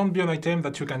it won't be an item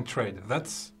that you can trade.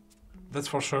 That's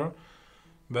for sure.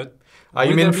 But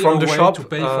you mean from the shop to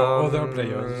pay for other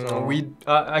players?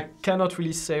 I cannot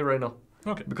really say right now.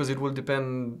 Okay. Because it will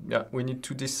depend. Yeah, we need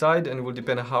to decide, and it will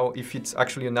depend if it's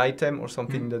actually an item or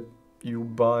something that you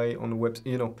buy on the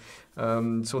website.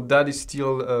 So that is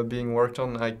still being worked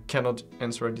on. I cannot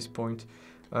answer at this point.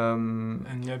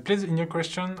 And yeah, please, in your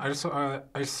question, I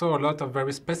saw a lot of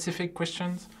very specific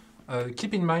questions.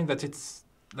 Keep in mind that it's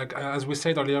like as we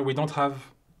said earlier, we don't have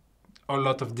a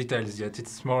lot of details yet.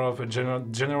 It's more of a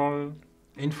general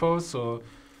info. So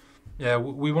yeah,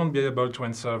 we won't be able to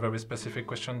answer very specific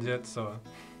questions yet. So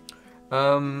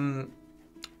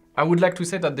I would like to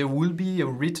say that there will be a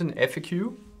written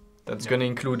FAQ that's going to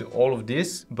include all of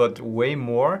this, but way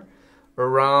more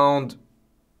around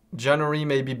January,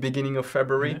 maybe beginning of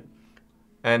February.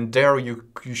 And there you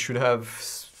should have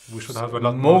we should have a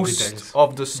lot more details. Most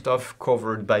of the stuff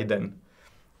covered by then.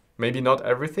 Maybe not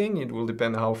everything, it will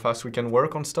depend how fast we can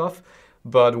work on stuff,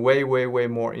 but way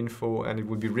more info, and it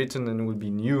will be written and it will be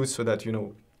news so that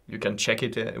you can check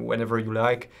it whenever you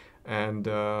like. And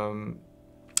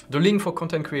the link for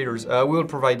content creators, we will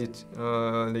provide it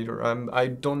later. I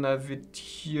don't have it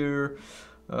here.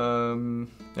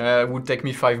 It would take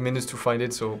me 5 minutes to find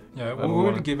it, so yeah, we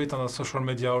will give it on our social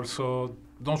media also.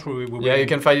 Don't worry. Yeah, you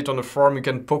can find it on the forum. You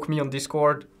can poke me on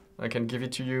Discord. I can give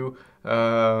it to you. We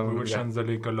will change the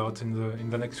link a lot in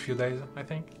the next few days, I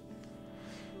think.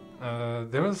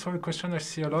 There is also a question I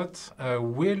see a lot.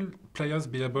 Will players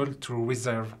be able to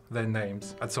reserve their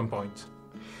names at some point?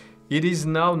 It is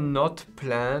now not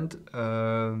planned.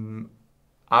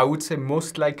 I would say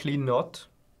most likely not.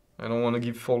 I don't want to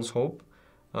give false hope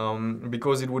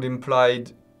because it would imply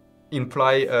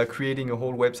creating a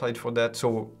whole website for that,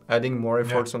 so adding more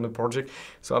efforts on the project.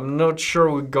 So I'm not sure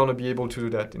we're gonna be able to do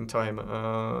that in time.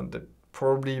 That's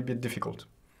probably a bit difficult.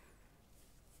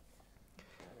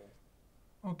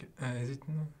 Okay, is it?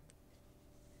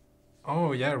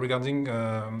 Oh yeah, regarding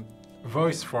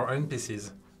voice for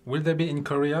NPCs, will they be in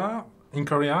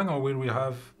Korean, or will we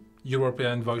have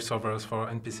European voiceovers for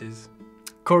NPCs?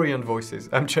 Korean voices.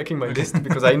 I'm checking my list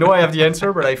because I know I have the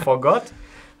answer, but I forgot.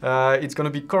 It's going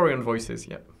to be Korean voices,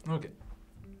 yeah. Okay.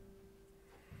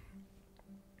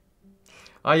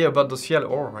 Yeah, about the Ciel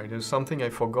Ore, right? There's something I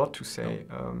forgot to say.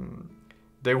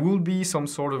 There will be some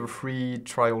sort of a free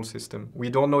trial system. We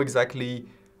don't know exactly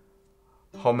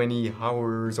how many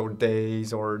hours or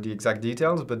days or the exact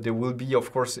details, but there will be,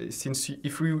 of course, since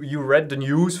if you read the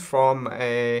news from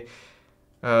the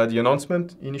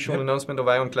initial announcement of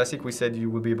AION Classic, we said you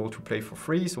will be able to play for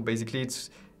free. So basically,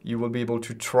 you will be able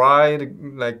to try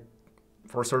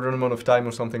for a certain amount of time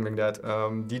or something like that.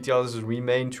 Details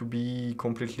remain to be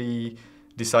completely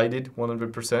decided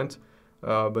 100%,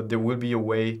 but there will be a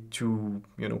way to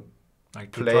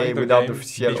play without the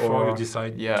Ciel Ore before you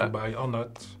decide to buy or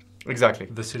not. Exactly.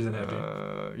 The Seals Energy.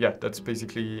 Yeah, that's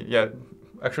basically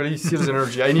Actually, Seals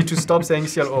Energy. I need to stop saying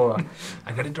Ciel Ore.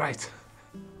 I got it right.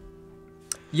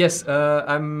 Yes,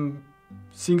 I'm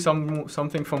seeing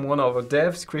something from one of our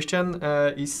devs. Christian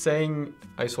is saying,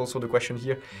 I saw also the question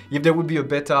here, if there would be a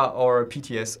beta or a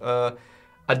PTS.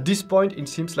 At this point, it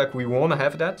seems like we want to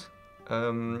have that.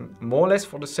 More or less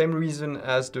for the same reason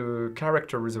as the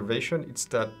character reservation. It's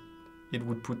that it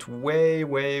would put way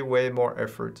more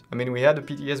effort. I mean, we had a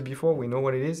PTS before, we know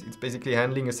what it is. It's basically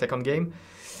handling a second game.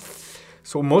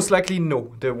 So most likely,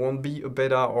 no, there won't be a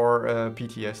beta or a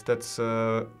PTS. That's,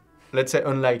 let's say,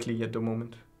 unlikely at the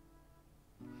moment.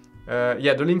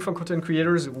 The link for content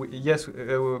creators, yes,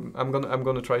 I'm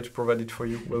gonna try to provide it for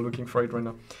you. We're looking for it right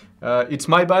now. It's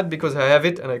my bad because I have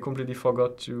it and I completely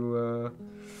forgot to.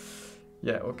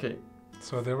 Okay.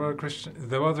 So there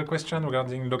was a question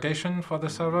regarding location for the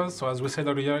servers. So as we said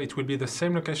earlier, it will be the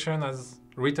same location as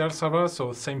retail servers,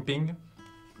 so same ping.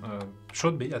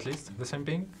 Should be at least the same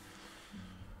ping.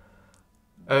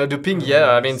 The ping,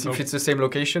 I mean, if it's the same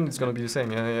location, it's going to be the same.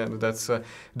 That's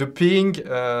the ping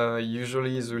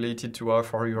usually is related to how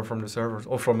far you are from the servers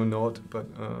or from a node, but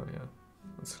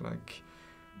it's like.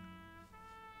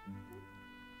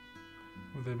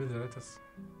 Would they be the latest?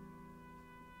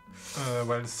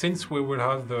 Well, since we will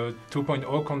have the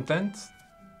 2.0 content,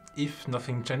 if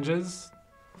nothing changes,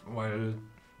 well,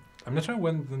 I'm not sure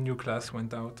when the new class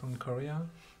went out on Korea.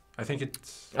 I think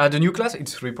it's... the new class,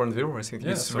 it's 3.0, I think.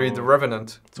 It's so the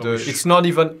Revenant. So it's not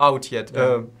even out yet.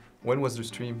 When was the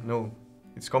stream? No,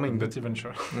 it's coming. I'm but not even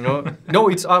sure. No,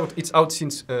 it's out. It's out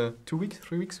since 2 weeks,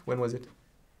 3 weeks? When was it?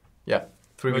 Yeah,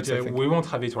 3 weeks, I think. We won't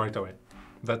have it right away.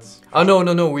 That's...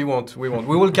 No, we won't. We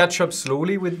will catch up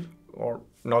slowly with... Or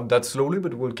not that slowly,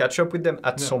 but we'll catch up with them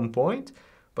at some point,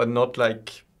 but not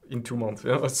like in 2 months.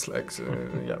 It's like,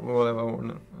 we will have our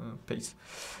own pace.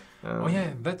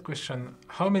 That question.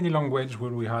 How many languages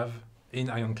will we have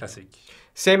in AION Classic?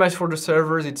 Same as for the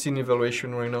servers, it's in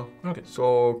evaluation right now. Okay.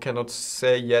 So cannot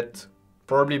say yet.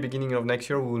 Probably beginning of next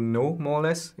year we will know more or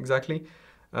less exactly.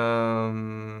 But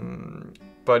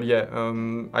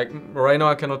right now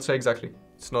I cannot say exactly.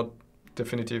 It's not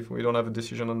definitive. We don't have a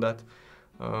decision on that.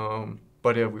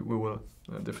 But we will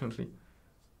definitely.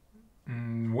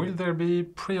 Will there be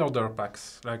pre-order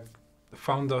packs? Like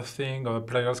founder thing, or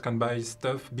players can buy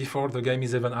stuff before the game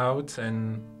is even out,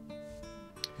 and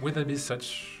will there be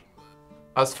such?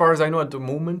 As far as I know, at the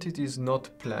moment, it is not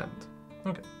planned.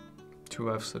 Okay. To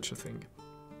have such a thing.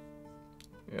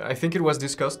 Yeah, I think it was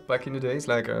discussed back in the days,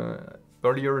 like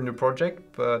earlier in the project,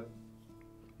 but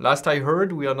last I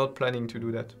heard, we are not planning to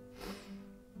do that.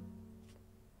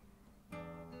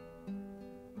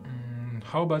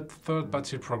 How about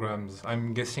third-party programs?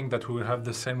 I'm guessing that we will have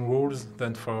the same rules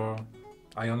than for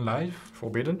AION Live.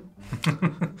 Forbidden.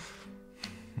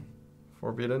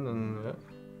 Forbidden, and yeah,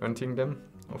 hunting them,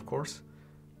 of course.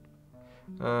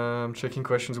 Checking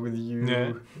questions with you.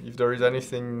 Yeah. If there is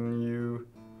anything new.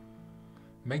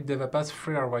 Make DevaPass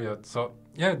free or Riot. So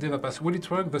yeah, DevaPass, will it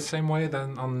work the same way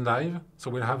than on Live? So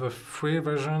we'll have a free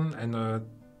version and a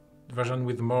version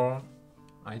with more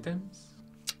items?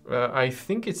 I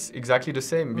think it's exactly the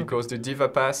same, because the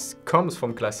DevaPass comes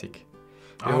from Classic. It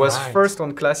Oh, was right. first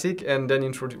on Classic and then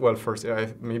introduced, well, first,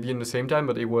 maybe in the same time,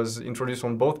 but it was introduced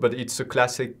on both, but it's a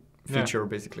Classic feature,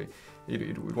 basically.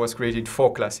 It was created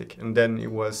for Classic, and then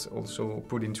it was also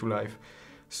put into Live.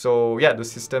 So yeah, the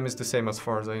system is the same as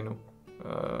far as I know.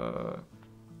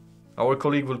 Our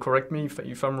colleague will correct me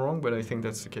if I'm wrong, but I think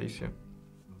that's the case, yeah.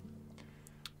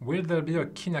 Will there be a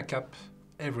Kina cap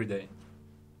every day?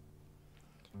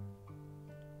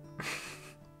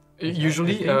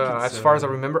 Usually, as far as I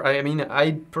remember, I mean,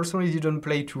 I personally didn't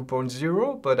play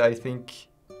 2.0, but I think,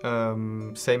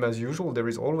 same as usual, there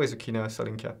is always a Kina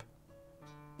selling cap.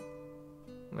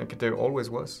 Like, there always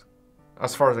was,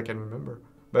 as far as I can remember.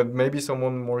 But maybe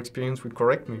someone more experienced would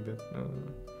correct me, but...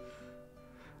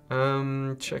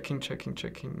 checking.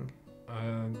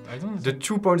 I don't... The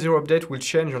 2.0 update will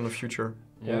change on the future.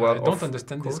 Yeah, well, I don't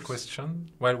understand this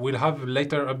question. Well, we'll have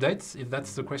later updates, if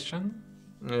that's the question.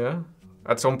 Yeah.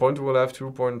 At some point we'll have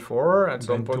 2.4, at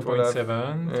some point we'll have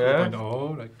 2.7, yeah.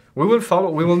 3.0, like... We will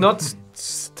follow, we will not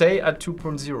stay at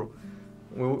 2.0.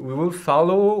 We will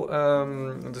follow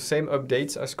the same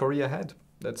updates as Korea had.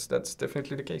 That's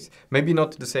definitely the case. Maybe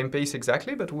not the same pace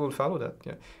exactly, but we will follow that,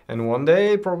 yeah. And one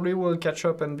day probably we'll catch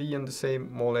up and be in the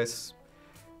same, more or less.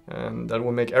 And that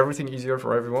will make everything easier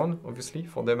for everyone, obviously,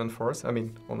 for them and for us, I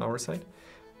mean, on our side.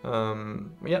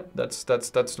 Yeah, that's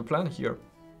the plan here.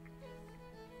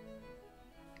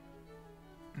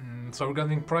 So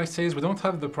regarding prices, we don't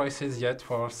have the prices yet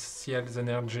for CL's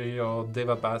Energy or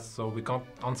DevaPass, so we can't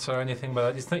answer anything,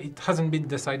 but it hasn't been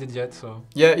decided yet, so...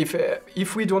 Yeah,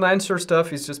 if we don't answer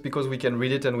stuff, it's just because we can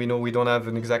read it and we know we don't have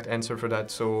an exact answer for that,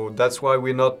 so that's why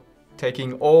we're not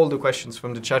taking all the questions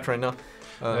from the chat right now.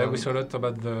 We saw a lot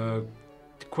about the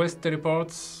quest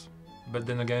teleports, but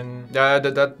then again, yeah,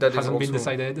 that hasn't been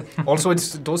decided. Also,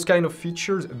 it's those kind of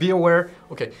features. Be aware,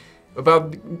 okay,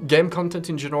 about game content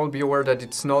in general. Be aware that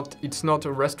it's not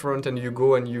a restaurant and you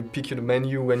go and you pick your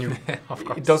menu and you. Of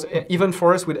course. It does even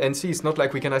for us with NC. It's not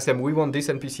like we can ask them. We want this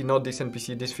NPC, not this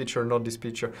NPC, this feature, not this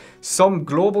feature. Some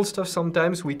global stuff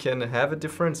sometimes we can have a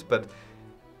difference, but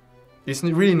it's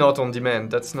really not on demand.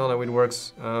 That's not how it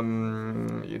works.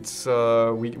 It's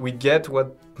we get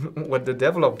what they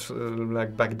developed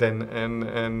like back then,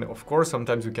 and of course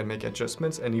sometimes we can make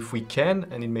adjustments, and if we can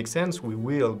and it makes sense, we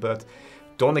will. But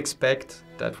don't expect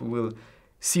that we will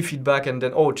see feedback and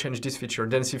then change this feature,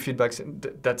 then see feedback.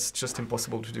 That's just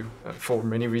impossible to do for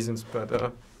many reasons.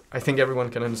 But I think everyone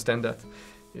can understand that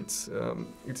it's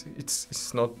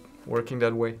not working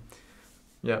that way.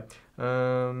 Yeah.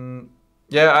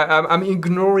 Yeah, I'm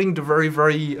ignoring the very,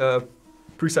 very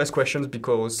precise questions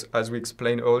because, as we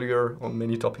explained earlier on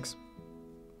many topics,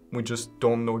 we just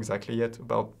don't know exactly yet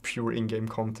about pure in-game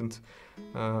content,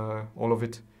 all of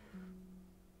it.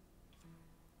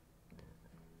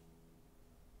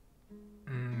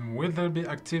 Will there be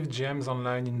active GMs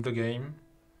online in the game?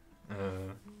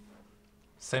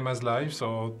 Same as live,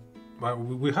 so... Well,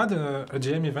 we had a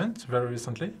GM event very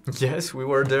recently. Yes, we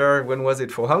were there, when was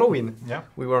it? For Halloween. Yeah.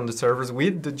 We were on the servers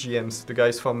with the GMs, the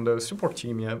guys from the support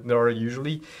team. Yeah, they are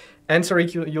usually answering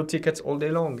your tickets all day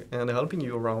long and helping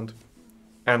you around.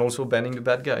 And also banning the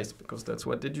bad guys, because that's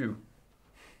what they do.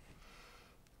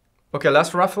 Okay,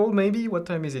 last raffle maybe? What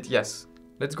time is it? Yes.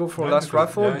 Let's go for last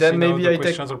raffle. Yeah, then maybe the I take...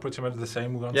 questions are pretty much the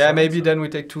same. Yeah, maybe then we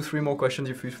take 2-3 more questions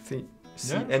if we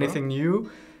see anything new.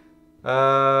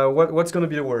 What's gonna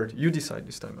be the word? You decide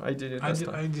this time. I did it last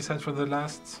time. I decide for the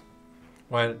last.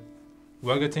 Well,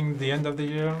 we're getting the end of the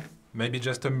year. Maybe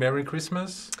just a Merry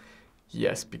Christmas.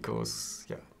 Yes, because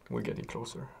we're getting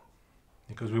closer.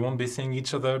 Because we won't be seeing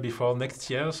each other before next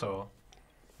year, so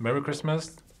Merry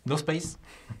Christmas. No space.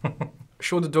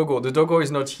 Show the doggo. The doggo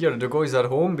is not here. The doggo is at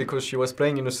home because she was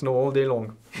playing in the snow all day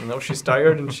long. And now she's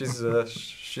tired and she's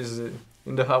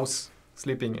in the house.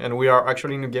 sleeping. And we are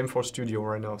actually in a Game for Studio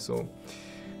right now, so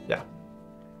yeah.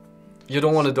 You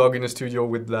don't want a dog in a studio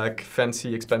with like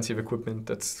fancy, expensive equipment.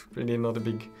 That's really not a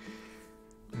big.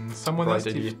 Someone bright asked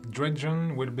idea. if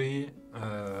Drestam will be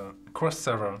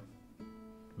cross-server.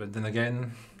 But then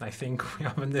again, I think we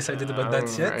haven't decided about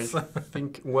that yet. I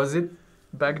think, was it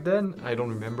back then? I don't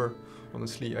remember,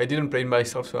 honestly. I didn't play it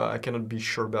myself, so I cannot be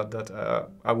sure about that.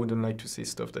 I wouldn't like to say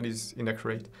stuff that is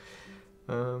inaccurate.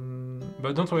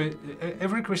 But don't worry,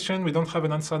 every question, we don't have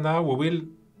an answer now. We will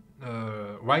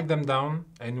write them down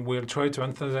and we'll try to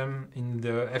answer them in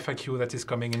the FAQ that is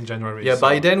coming in January. Yeah, so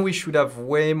by then we should have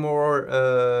way more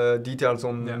details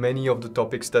on Yeah. many of the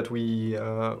topics that we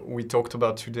talked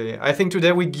about today. I think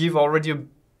today we give already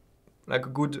a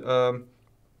good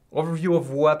overview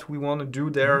of what we want to do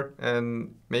there,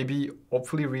 and maybe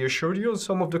hopefully reassure you on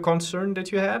some of the concern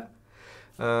that you have.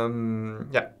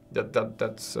 Yeah,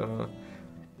 that's.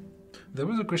 There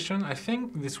was a question, I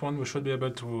think this one we should be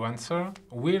able to answer.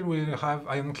 Will we have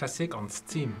AION Classic on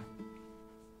Steam?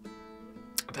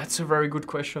 That's a very good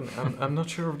question. I'm not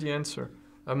sure of the answer.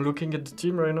 I'm looking at the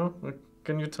team right now.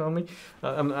 Can you tell me?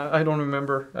 I don't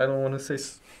remember. I don't want to say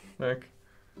like,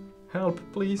 help,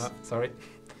 please. Sorry,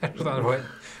 I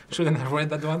shouldn't have read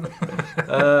that one.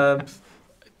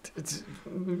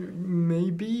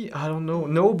 Maybe, I don't know.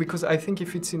 No, because I think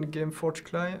if it's in the GameForge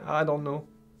client, I don't know.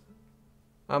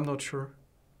 I'm not sure.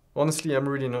 Honestly, I'm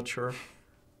really not sure.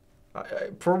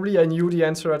 Probably I knew the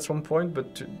answer at some point,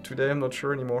 but today I'm not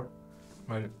sure anymore.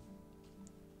 Well,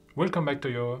 we'll come back to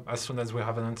you as soon as we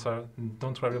have an answer.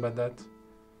 Don't worry about that.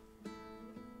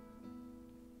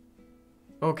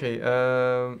 Okay,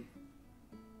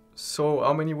 so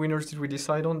how many winners did we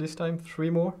decide on this time? 3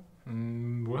 more?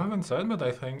 We haven't said, but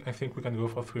I think we can go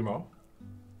for 3 more.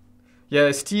 Yeah,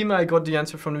 Steam, I got the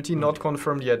answer from the team, not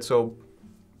confirmed yet, so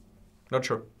not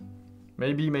sure.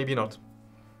 Maybe, maybe not.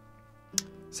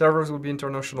 Servers will be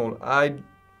international. I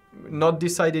not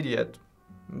decided yet.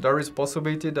 There is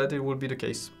possibility that it will be the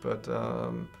case, but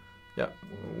yeah,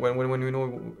 when we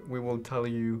know, we will tell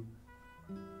you.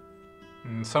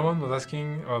 Someone was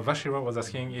asking, or Vashira was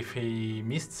asking, if he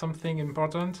missed something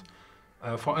important.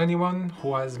 For anyone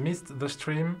who has missed the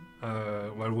stream,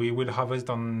 well, we will have it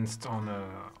on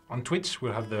Twitch.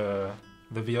 We'll have the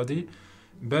VOD,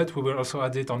 but we will also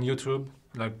add it on YouTube,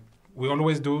 like we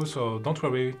always do. So don't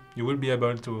worry, you will be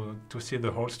able to see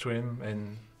the whole stream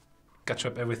and catch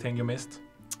up everything you missed.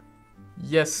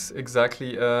 Yes,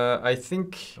 exactly. I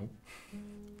think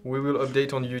we will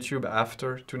update on YouTube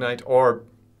after tonight, or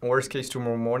worst case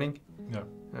tomorrow morning. Yeah.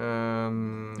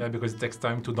 Yeah, because it takes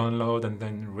time to download and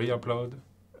then re-upload.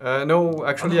 No,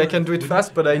 actually, I can do it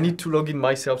fast, but I need to log in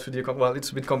myself to the account. Well, it's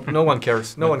a bit no one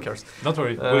cares. No one cares. Don't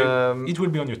worry, it will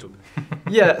be on YouTube.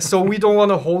 Yeah, so we don't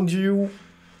want to hold you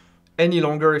any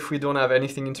longer if we don't have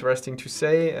anything interesting to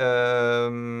say.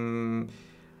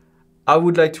 I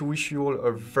would like to wish you all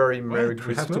a very Merry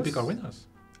Christmas. We have to pick our winners.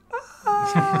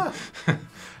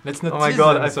 Let's not. Oh my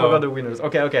God, I forgot the winners.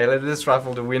 Okay, let's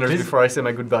raffle the winners before I say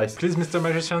my goodbyes. Please, Mr.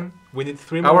 Magician, we need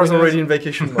 3 more. I was winners. already in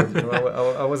vacation mode.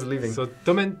 I was leaving. So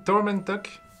Tormentuck,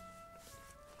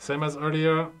 same as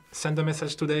earlier, send a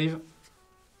message to Dave.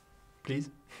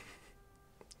 Please.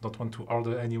 Don't want to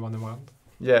order anyone around.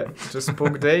 Yeah, just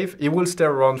poke Dave. He will stay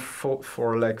around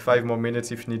for like 5 more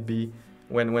minutes if need be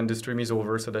when the stream is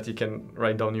over, so that he can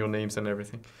write down your names and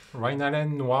everything.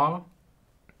 Rainalen Noir.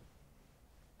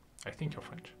 I think you're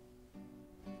French.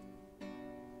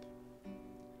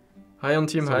 AION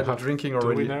team So had we have drinking 2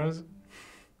 already. winners.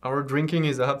 Our drinking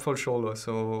is a Apfelschorle,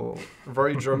 so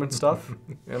very German stuff,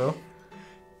 you know.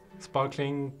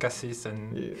 Sparkling, cassis,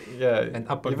 and Yeah, and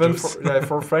apple even juice.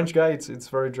 for a French guy, it's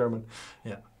very German.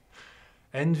 Yeah.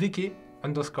 And Vicky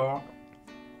 _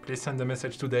 please send a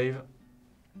message to Dave.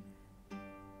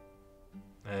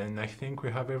 And I think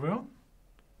we have everyone.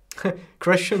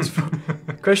 Questions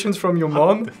from your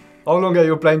mom. How long are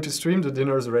you planning to stream? The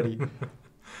dinner's ready.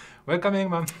 Welcoming,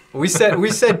 mom. We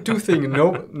said 2 things.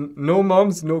 No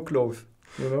moms, no clothes.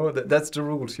 You know, that's the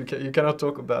rules. You cannot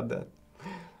talk about that.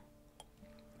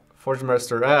 Forge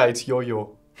Master. It's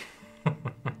Yo-Yo.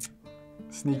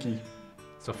 Sneaky.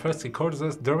 So first he calls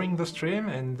us during the stream,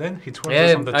 and then he trolls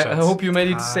us on the chat. I hope you made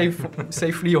it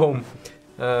safely home.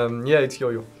 Yeah, it's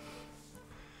Yo-Yo.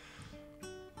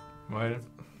 Well,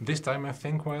 this time I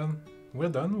think, well, we're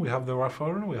done. We have the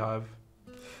raffle. We have...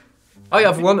 I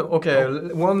have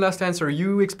one last answer.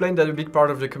 You explained that a big part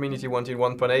of the community wanted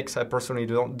 1.x. I personally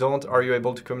don't. Are you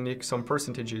able to communicate some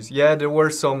percentages? Yeah, there were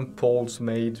some polls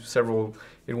made, several.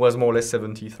 It was more or less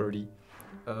 70-30.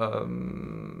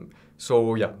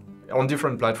 So yeah, on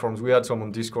different platforms. We had some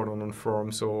on Discord and on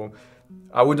forum. So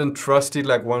I wouldn't trust it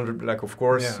like 100. Like of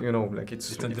course, Yeah. you know, like It's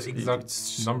not the exact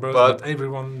it's- numbers but that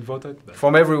everyone voted. But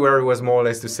from everywhere it was more or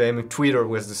less the same. Twitter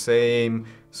was the same.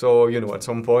 So you know, at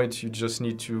some point you just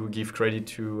need to give credit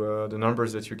to the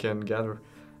numbers that you can gather.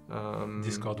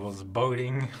 Discord was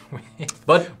boiling.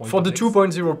 But One for the to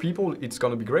 2.0 people, it's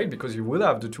gonna be great because you will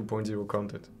have the 2.0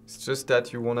 content. It's just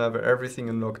that you won't have everything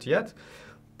unlocked yet.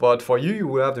 But for you, you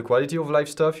will have the quality of life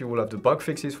stuff, you will have the bug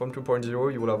fixes from 2.0,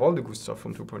 you will have all the good stuff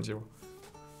from 2.0.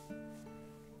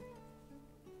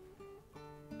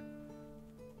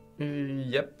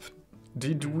 Yep.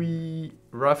 Did we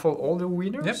raffle all the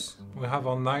winners? Yep. We have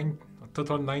our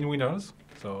total 9 winners.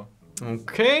 So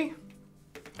Okay.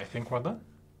 I think we're done.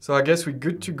 So I guess we're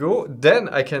good to go. Then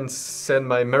I can send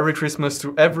my Merry Christmas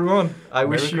to everyone. I Merry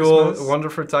wish you all Christmas. a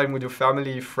wonderful time with your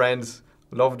family, friends,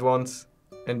 loved ones.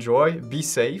 Enjoy. Be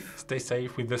safe. Stay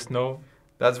safe with the snow.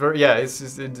 That's very, yeah,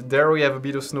 there we have a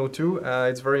bit of snow too.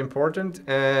 It's very important.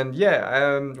 And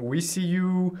yeah, we see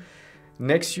you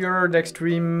next year. Next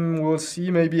stream we'll see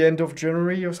maybe end of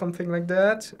January or something like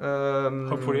that.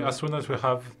 Hopefully as soon as we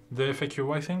have the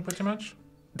FAQ, I think, pretty much.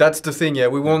 That's the thing, yeah.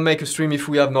 We won't make a stream if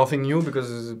we have nothing new because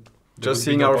There just would be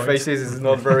seeing no our point. faces is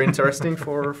not very interesting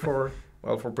for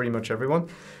pretty much everyone.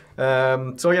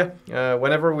 So yeah,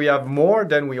 whenever we have more,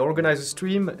 then we organize a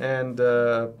stream and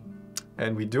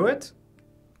we do it.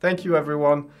 Thank you,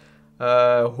 everyone.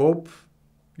 Hope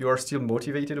you are still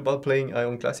motivated about playing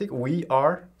AION Classic. We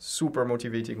are super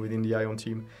motivated within the AION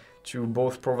team to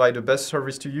both provide the best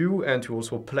service to you and to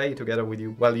also play together with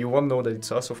you. Well, you won't know that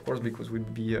it's us, of course, because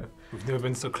we'd be We've never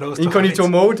been so close to incognito it.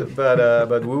 mode,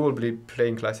 but we will be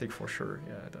playing Classic for sure.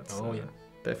 Yeah, that's Oh, yeah.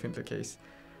 definitely the case.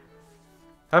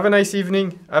 Have a nice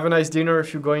evening. Have a nice dinner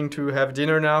if you're going to have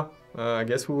dinner now. I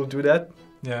guess we will do that.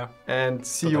 Yeah. And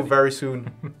see you Totally. very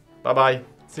soon. Bye-bye.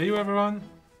 See you, everyone.